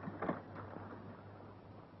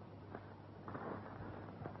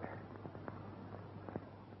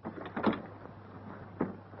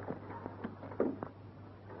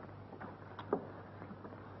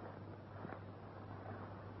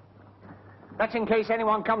 That's in case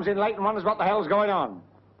anyone comes in late and wonders what the hell's going on.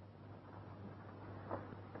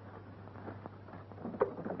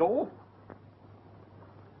 No?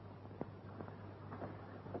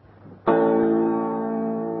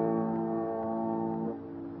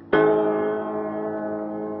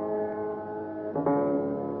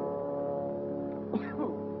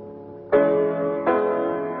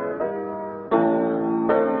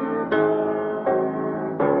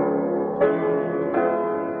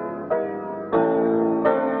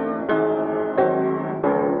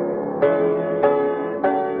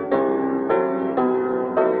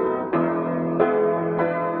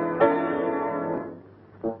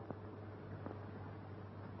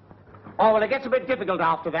 Oh, well, it gets a bit difficult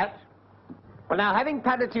after that. Well, now, having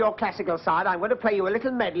padded to your classical side, I'm going to play you a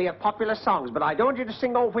little medley of popular songs, but I don't want you to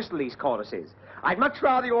sing or whistle these choruses. I'd much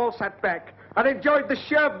rather you all sat back and enjoyed the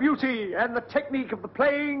sheer beauty and the technique of the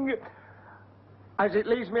playing as it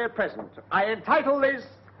leaves me at present. I entitle this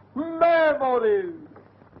Memories.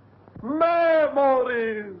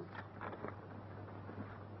 Memories.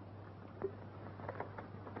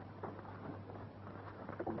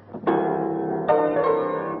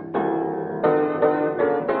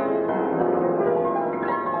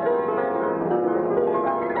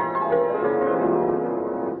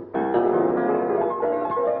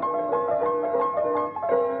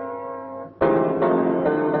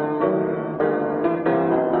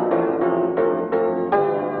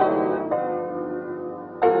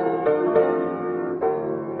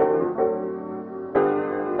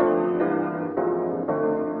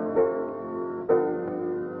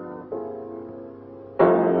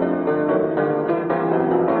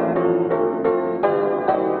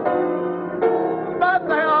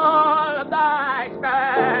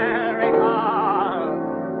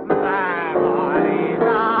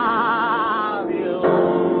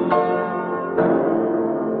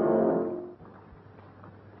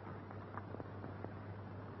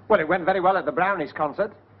 Well, it went very well at the Brownies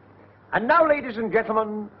concert. And now, ladies and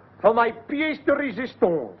gentlemen, for my pièce de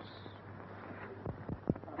résistance.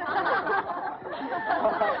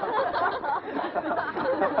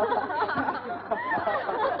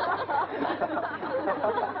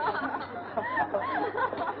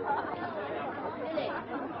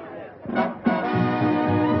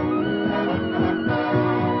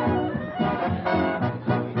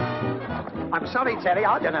 I'm sorry, Terry,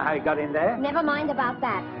 I don't know how he got in there. Never mind about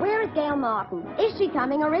that. Where is Gail Martin? Is she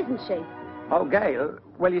coming or isn't she? Oh, Gail.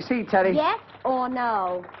 Well, you see, Terry... Yes or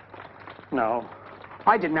no? No.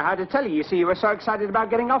 I didn't know how to tell you. You see, you were so excited about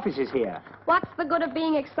getting offices here. What's the good of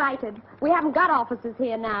being excited? We haven't got offices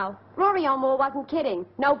here now. Rory O'More wasn't kidding.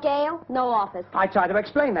 No Gail, no office. I tried to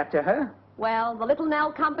explain that to her. Well, the Little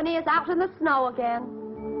Nell Company is out in the snow again.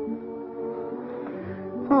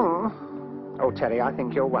 Oh, Terry, I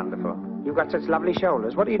think you're wonderful. You've got such lovely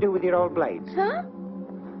shoulders. What do you do with your old blades? Huh?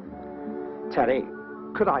 Terry,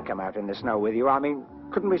 could I come out in the snow with you? I mean,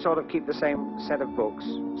 couldn't we sort of keep the same set of books?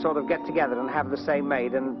 Sort of get together and have the same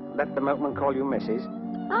maid and let the milkman call you Mrs.?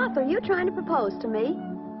 Arthur, you trying to propose to me?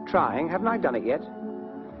 Trying? Haven't I done it yet?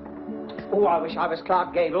 Oh, I wish I was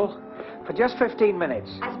Clark Gable. For just 15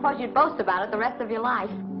 minutes. I suppose you'd boast about it the rest of your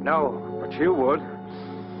life. No, but you would.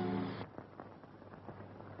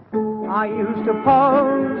 I used to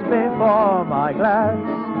pose before my glass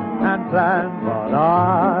and plan what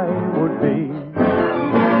I would be.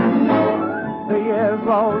 The years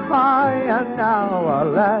rolled by and now,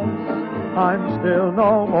 alas, I'm still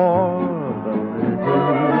no more than me.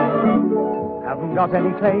 Haven't got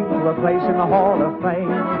any claim to a place in the Hall of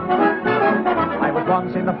Fame. I was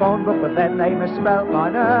once in the phone book, but then they misspelled my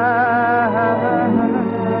name.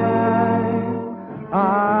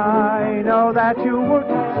 I know that you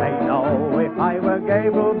wouldn't say no if I were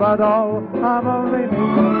Gable, but oh, I'm only me.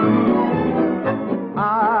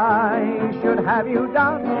 I should have you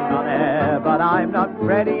dancing on air, but I'm not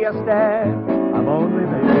Freddie Astaire. I'm only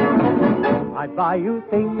me. I'd buy you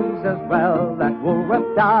things as well that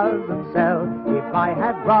Woolworth doesn't sell if I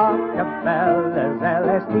had Rockefeller's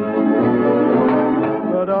LSD.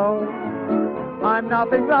 But oh, I'm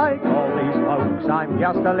nothing like all these folks. I'm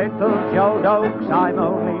just a little Joe Dokes. I'm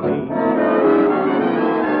only me.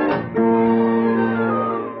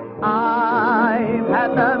 I've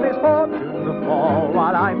had the misfortune to fall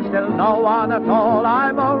while I'm still no one at all.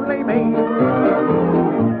 I'm only me.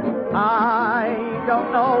 I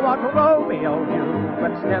don't know what Romeo knew,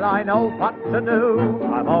 but still I know what to do.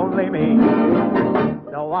 I'm only me.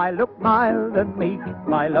 Though I look mild and meek,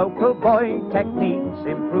 my local boy techniques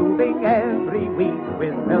improving every week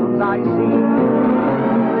with pills I see.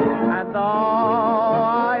 And though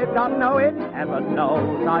I've got no it, heaven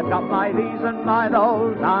knows I've got my these and my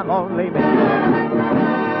those. I'm only me.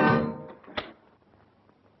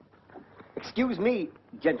 Excuse me,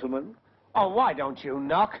 gentlemen. Oh, why don't you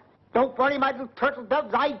knock? Don't worry, my little turtle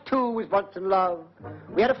doves. I, too, was once in love.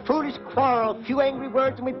 We had a foolish quarrel, a few angry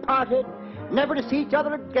words, and we parted. Never to see each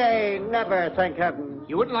other again. Never, thank heaven.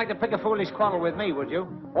 You wouldn't like to pick a foolish quarrel with me, would you?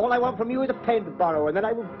 All I want from you is a pen to borrow, and then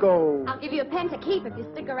I will go. I'll give you a pen to keep if you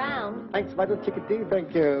stick around. Thanks, my little chickadee,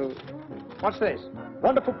 thank you. What's this?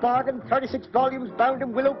 Wonderful bargain, 36 volumes bound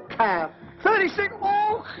in willow calf. 36?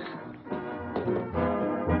 Oh!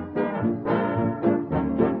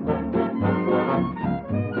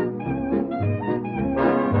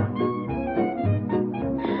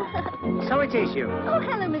 So it is you. Oh,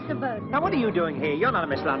 hello, Mr. Bowden. Now, what are you doing here? You're not a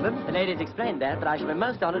Miss London. The lady's explained that, but I shall be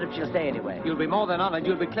most honoured if she'll stay anyway. You'll be more than honoured.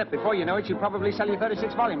 You'll be clipped. Before you know it, she'll probably sell you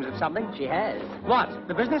 36 volumes of something. She has. What?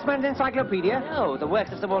 The Businessman's Encyclopedia? No, the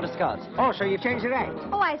works of Sir Walter Scott. Oh, so you've changed your act?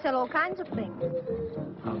 Oh, I sell all kinds of things.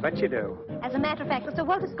 I'll bet you do. As a matter of fact, the Sir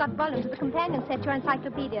Walter Scott volumes of the companion set your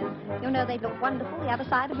encyclopedias. You know they look wonderful, the other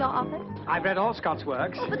side of your office. I've read all Scott's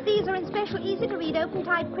works. Oh, but these are in special, easy-to-read,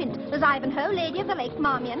 open-type print. There's Ivanhoe, Lady of the Lake,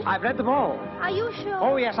 Marmion. I've read them all. Are you sure?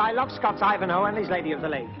 Oh, yes, I love Scott's Ivanhoe and his Lady of the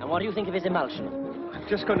Lake. And what do you think of his emulsion? I'm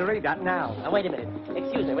just going to read that now. Now, wait a minute.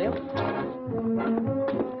 Excuse me, will you?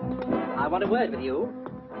 I want a word with you.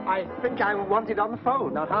 I think I want it on the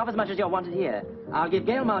phone. Not half as much as you're wanted here. I'll give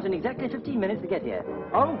Gail Martin exactly 15 minutes to get here.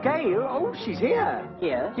 Oh, Gail? Oh, she's here.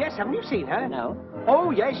 Here? Yes, haven't you seen her? No. Oh,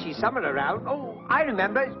 yes, she's somewhere around. Oh, I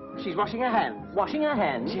remember. She's washing her hands. Washing her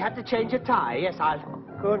hands? She had to change her tie. Yes, I'll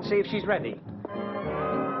go and see if she's ready.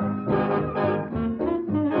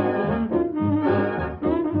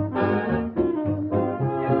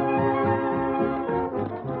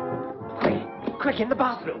 Quick, in the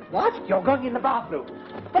bathroom. What? You're going in the bathroom.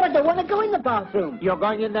 But I don't want to go in the bathroom. You're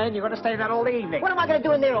going in there and you're going to stay there all the evening. What am I going to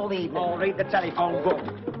do in there all the evening? Oh, read the telephone book.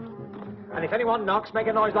 And if anyone knocks, make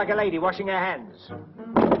a noise like a lady washing her hands.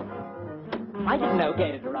 I didn't know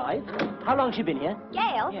Gail had arrived. How long has she been here?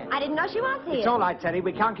 Gail? Yes. I didn't know she was here. It's all right, Teddy.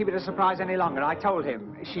 We can't keep it a surprise any longer. I told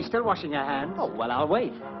him. She's still washing her hands. Oh, well, I'll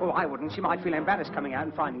wait. Oh, I wouldn't. She might feel embarrassed coming out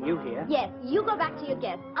and finding you here. Yes, you go back to your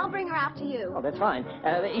guest. I'll bring her out to you. Oh, that's fine.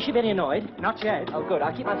 Is she very annoyed? Not yet. Oh, good.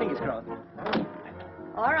 I'll keep my fingers crossed.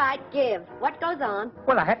 All right, give. What goes on?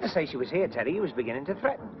 Well, I had to say she was here, Teddy. He was beginning to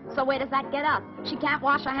threaten. So where does that get us? She can't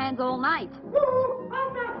wash her hands all night.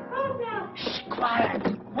 Shh, quiet.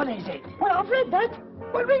 What is it? Well, I've read that.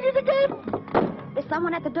 Well, read it again. There's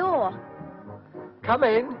someone at the door. Come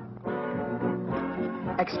in.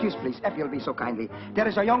 Excuse, please, if you'll be so kindly. There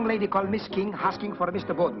is a young lady called Miss King asking for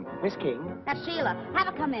Mr. Bowden. Miss King? That's Sheila. Have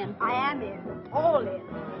her come in. I am in. All in.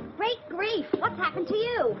 Great grief. What's happened to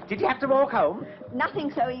you? Did you have to walk home?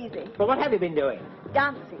 Nothing so easy. Well, what have you been doing?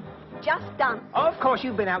 Dancing. Just dancing. Oh, of course,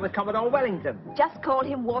 you've been out with Commodore Wellington. Just called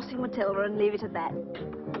him Waltzing Matilda and leave it at that.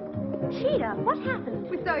 Sheila, what happened?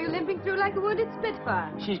 We saw you limping through like a wounded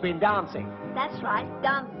Spitfire. She's been dancing. That's right,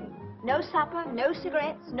 dancing. No supper, no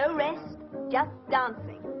cigarettes, no rest, just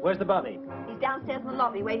dancing. Where's the body? He's downstairs in the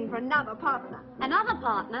lobby waiting for another partner. Another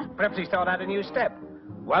partner? Perhaps he's thought out a new step.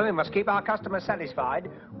 Well, we must keep our customers satisfied.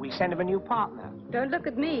 We send him a new partner. Don't look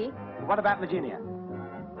at me. What about Virginia?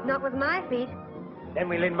 Not with my feet. Then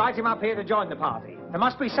we'll invite him up here to join the party. There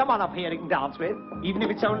must be someone up here he can dance with, even if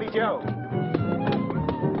it's only Joe.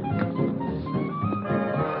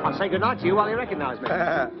 I'll say goodnight to you while you recognize me.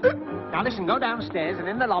 Now listen, go downstairs and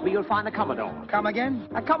in the lobby you'll find the Commodore. Come again?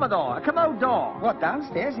 A Commodore, a commode door. What,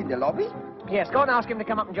 downstairs in the lobby? Yes, go and ask him to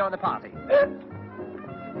come up and join the party.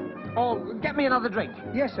 Oh, get me another drink.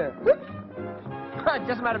 Yes, sir. It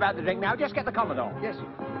doesn't matter about the drink now, just get the Commodore. Yes,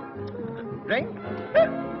 sir. Drink?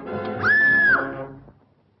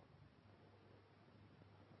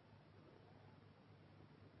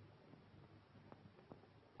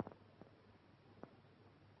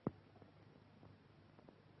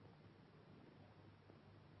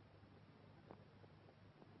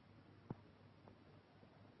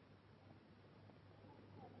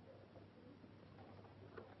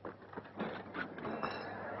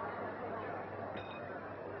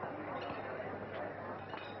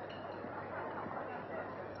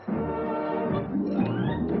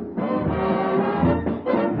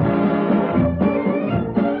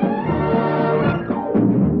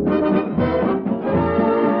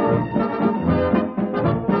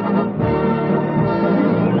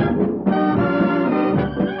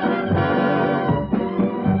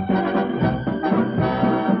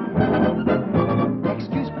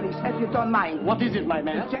 mind. What is it, my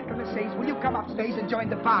man? The gentleman says, will you come upstairs and join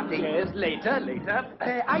the party? Yes, later.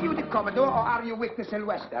 Are you the Commodore or are you with the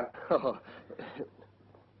Sylvester? Oh.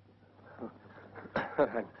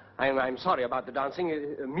 I'm sorry about the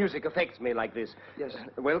dancing. Music affects me like this. Yes.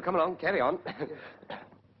 Well, come along, carry on.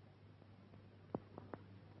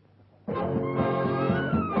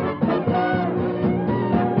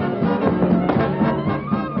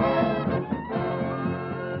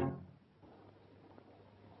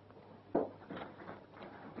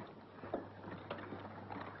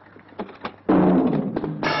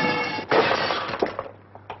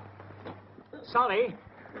 Sorry,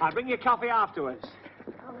 I'll bring you coffee afterwards.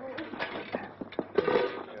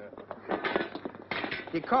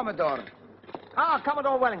 The Commodore. Ah,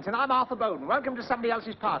 Commodore Wellington, I'm Arthur Bowden. Welcome to somebody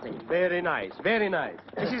else's party. Very nice, very nice.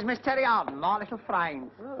 This is Miss Terry Arden, my little friend.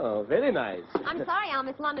 Oh, very nice. I'm sorry our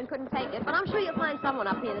Miss London couldn't take it, but I'm sure you'll find someone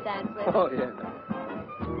up here to dance with. Oh, yeah.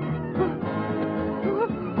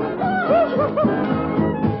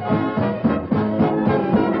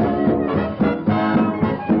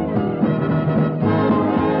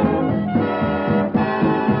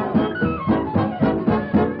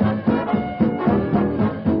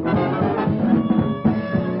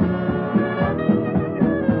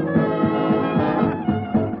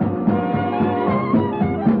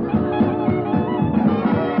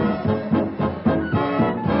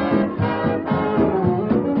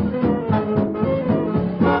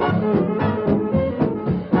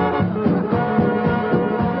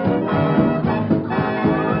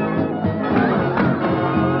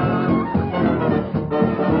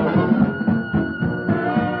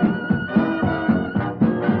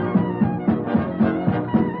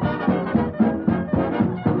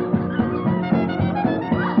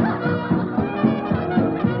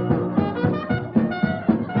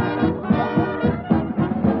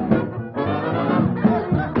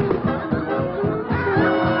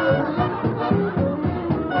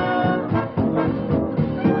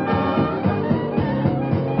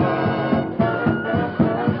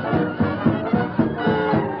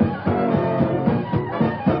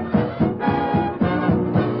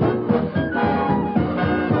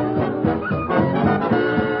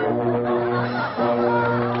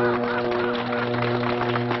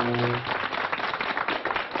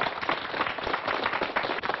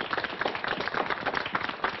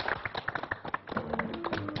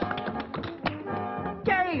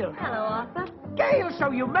 Hello, Arthur. Gail, so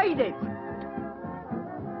you made it.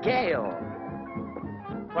 Gail.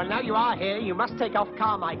 Well, now you are here, you must take off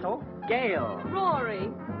Carmichael. Gail. Rory.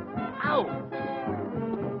 Ow.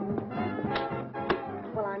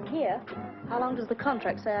 Well, I'm here. How long does the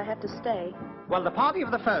contract say I have to stay? Well, the party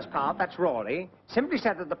of the first part, that's Rory, simply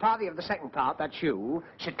said that the party of the second part, that's Choo,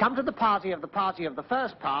 should come to the party of the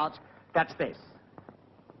first part, that's this.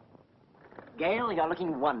 Gail, you're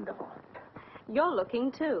looking wonderful. You're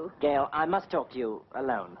looking, too. Gail, I must talk to you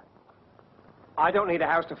alone. I don't need a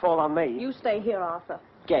house to fall on me. You stay here, Arthur.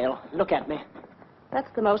 Gail, look at me. That's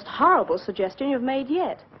the most horrible suggestion you've made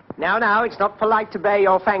yet. Now, it's not polite to bare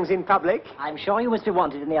your fangs in public. I'm sure you must be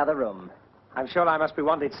wanted in the other room. I'm sure I must be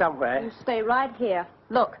wanted somewhere. You stay right here.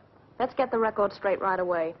 Look, let's get the record straight right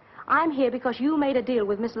away. I'm here because you made a deal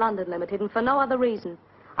with Miss London Ltd. and for no other reason.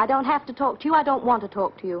 I don't have to talk to you. I don't want to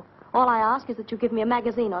talk to you. All I ask is that you give me a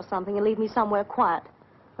magazine or something and leave me somewhere quiet.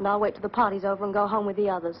 And I'll wait till the party's over and go home with the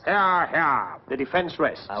others. Here. The defense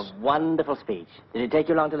rests. A wonderful speech. Did it take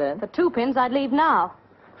you long to learn? For 2 pins, I'd leave now.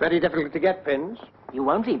 Very difficult to get pins. You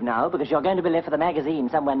won't leave now because you're going to be left for the magazine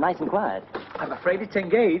somewhere nice and quiet. I'm afraid it's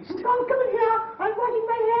engaged. Don't come in here. I'm washing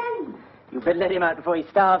my hands. You better let him out before he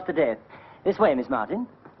starves to death. This way, Miss Martin.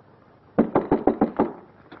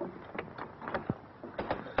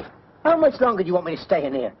 How much longer do you want me to stay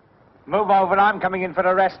in here? Move over, I'm coming in for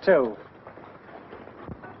a rest, too.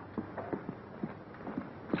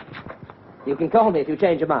 You can call me if you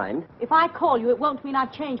change your mind. If I call you, it won't mean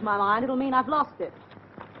I've changed my mind. It'll mean I've lost it.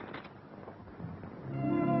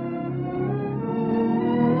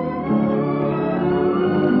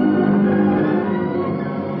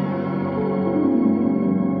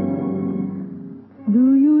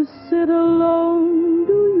 Do you sit alone?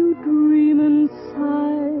 Do you dream and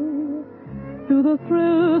sigh? Do the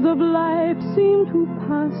thrills of life seem to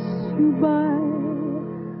pass you by?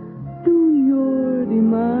 Do your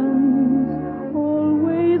demands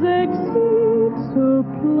always exceed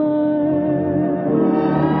supply?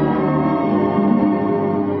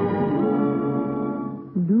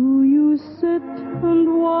 Do you sit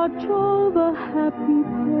and watch all the happy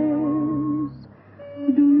pairs?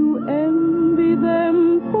 Do you envy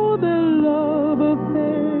them for their love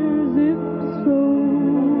affairs? If so,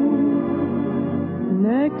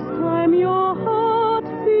 next time you're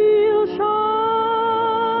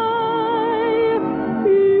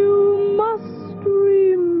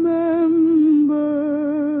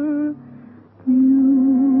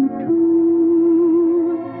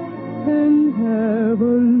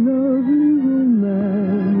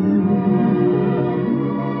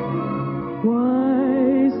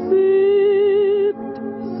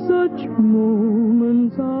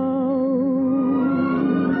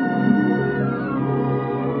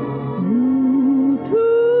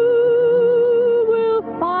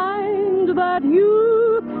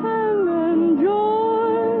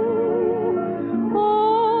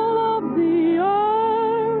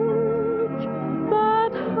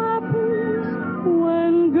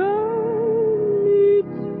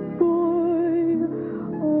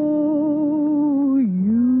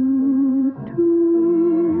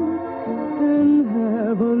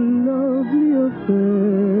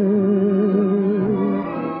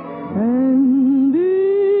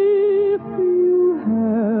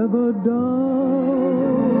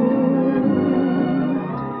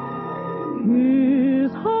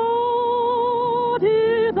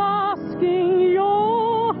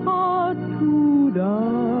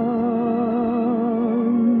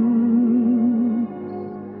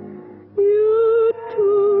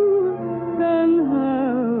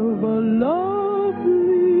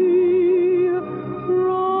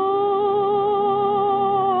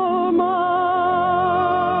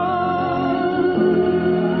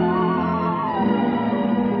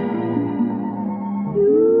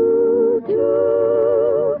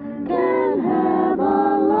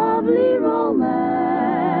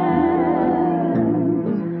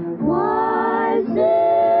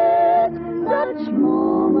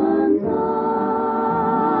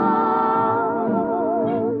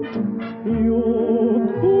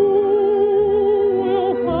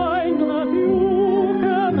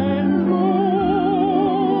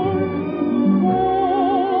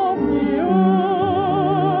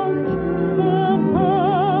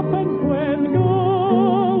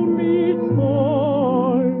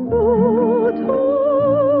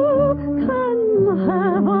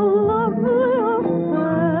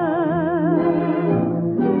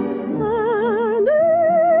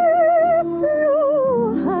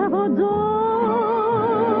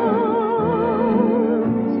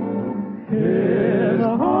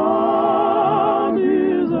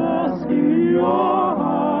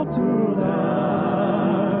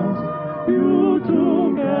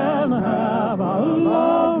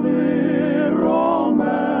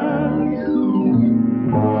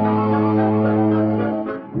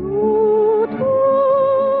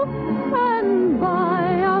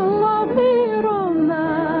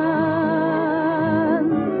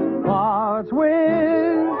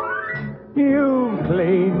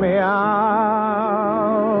clean me out.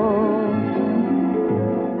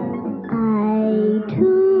 I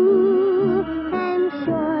too am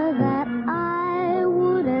sure that I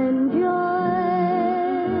would enjoy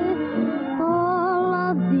all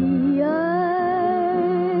of the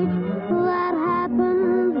urge that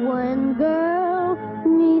happens when girl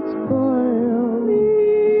meets boy.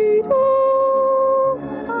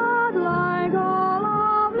 I'd like all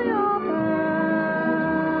of the affair,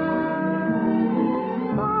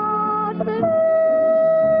 but they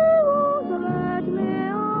won't let me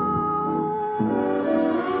out.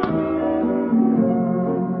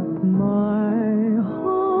 My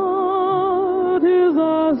heart is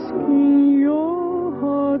asking your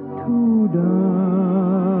heart to dance.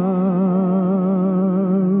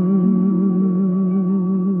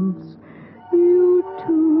 You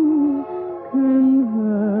too can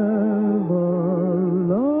have a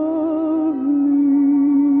lovely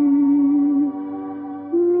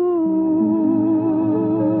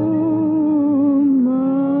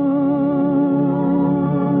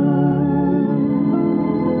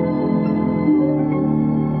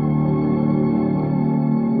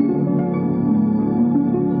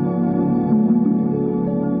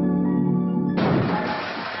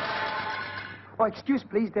Oh, excuse,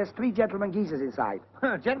 please. There's 3 gentlemen geezers inside.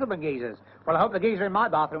 Gentlemen geezers. Well, I hope the geezer in my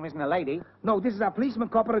bathroom isn't a lady. No, this is a policeman,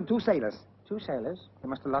 copper, and 2 sailors. 2 sailors? They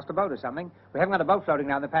must have lost a boat or something. We haven't got a boat floating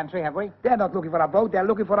down the pantry, have we? They're not looking for a boat. They're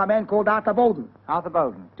looking for a man called Arthur Bowden. Arthur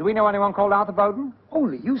Bowden. Do we know anyone called Arthur Bowden?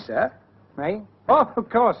 Only you, sir. Me? Oh, of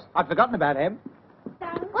course. I'd forgotten about him.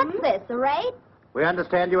 What's this, a raid? We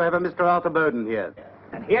understand you have a Mr. Arthur Bowden here.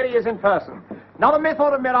 And here he is in person. Not a myth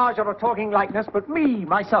or a mirage or a talking likeness, but me,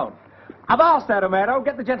 myself. I've asked there, Romero,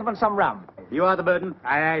 get the gentleman some rum. You are the Bowden?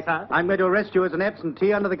 Aye, aye, sir. I'm going to arrest you as an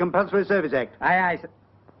absentee under the Compulsory Service Act. Aye, aye, sir.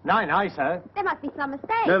 Aye, sir. There must be some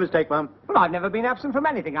mistake. No mistake, ma'am. Well, I've never been absent from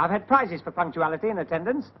anything. I've had prizes for punctuality and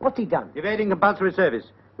attendance. What's he done? Evading compulsory service.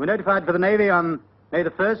 You were notified for the Navy on May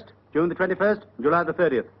the 1st, June the 21st, and July the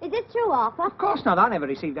 30th. Is this true, Arthur? Of course not. I never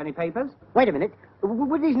received any papers. Wait a minute.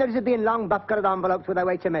 Would these notices be in long buff-coloured envelopes with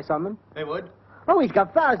HMS on them? They would. Oh, he's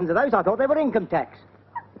got thousands of those. I thought they were income tax.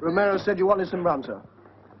 Romero said you wanted some rum, sir.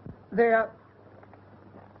 There.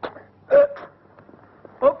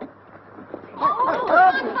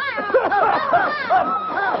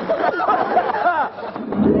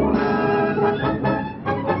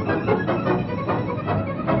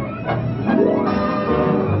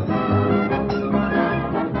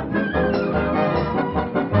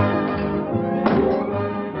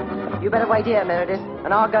 You better wait here, Meredith,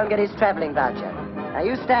 and I'll go and get his travelling voucher. Now,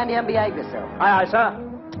 you stand here and behave yourself. Aye, aye, sir.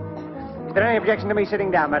 Is there any objection to me sitting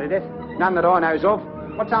down, Meredith? None that I knows of.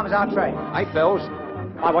 What time is our train? 8 bells.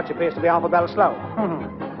 My watch appears to be half a bell slow.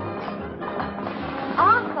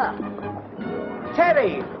 Arthur!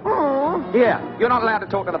 Terry! Here, you're not allowed to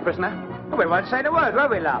talk to the prisoner. We won't say the word,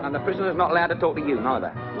 won't we, love? And the prisoner's not allowed to talk to you,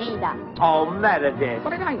 neither. Neither. Oh, Meredith.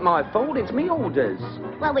 But it ain't my fault, it's me orders.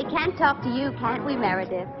 Well, we can talk to you, can't we,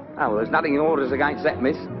 Meredith? Oh, well, there's nothing in orders against that,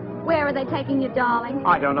 miss. Where are they taking you, darling?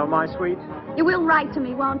 I don't know, my sweet. You will write to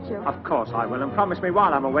me, won't you? Of course I will, and promise me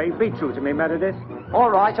while I'm away, be true to me, Meredith.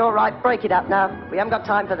 All right, break it up now. We haven't got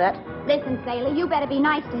time for that. Listen, sailor, you better be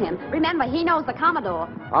nice to him. Remember, he knows the Commodore.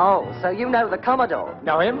 Oh, so you know the Commodore?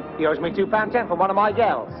 Know him? He owes me £2.10 for one of my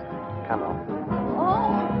gals. Come on.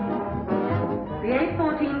 The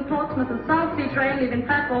 8:14 Portsmouth and South Sea train leaving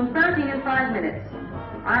platform 13 in 5 minutes.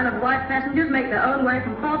 Isle of Wight passengers make their own way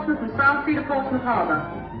from Portsmouth and South Sea to Portsmouth Harbour.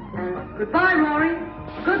 Goodbye, Rory.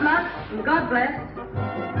 Good luck, and God bless.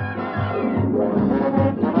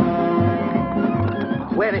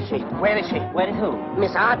 Where is she? Where is she? Where is who?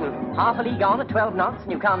 Miss Arden. Half a league on at 12 knots,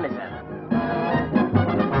 and you can't miss her.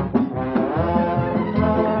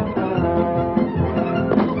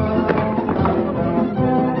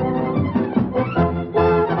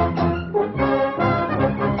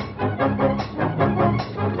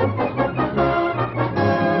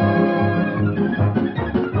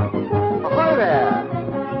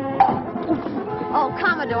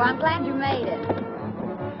 I'm glad you made it.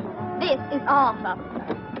 This is Arthur.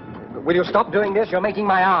 Will you stop doing this? You're making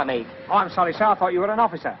my arm ache. Oh, I'm sorry, sir. I thought you were an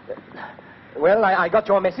officer. Well, I got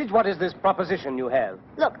your message. What is this proposition you have?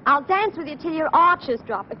 Look, I'll dance with you till your arches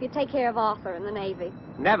drop if you take care of Arthur in the Navy.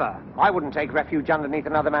 Never. I wouldn't take refuge underneath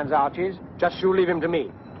another man's arches. Just you leave him to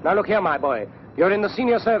me. Now, look here, my boy. You're in the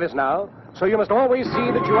senior service now, so you must always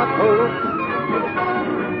see that you uphold...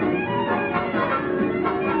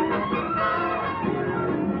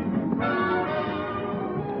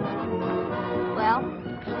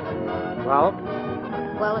 Well?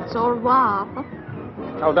 Well, it's au revoir, Arthur.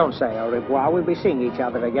 Oh, don't say au revoir. We'll be seeing each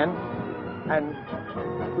other again. And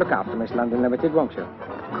look after Miss London Limited, won't you?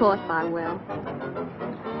 Of course I will.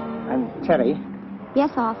 And Terry,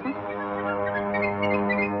 Yes, Arthur?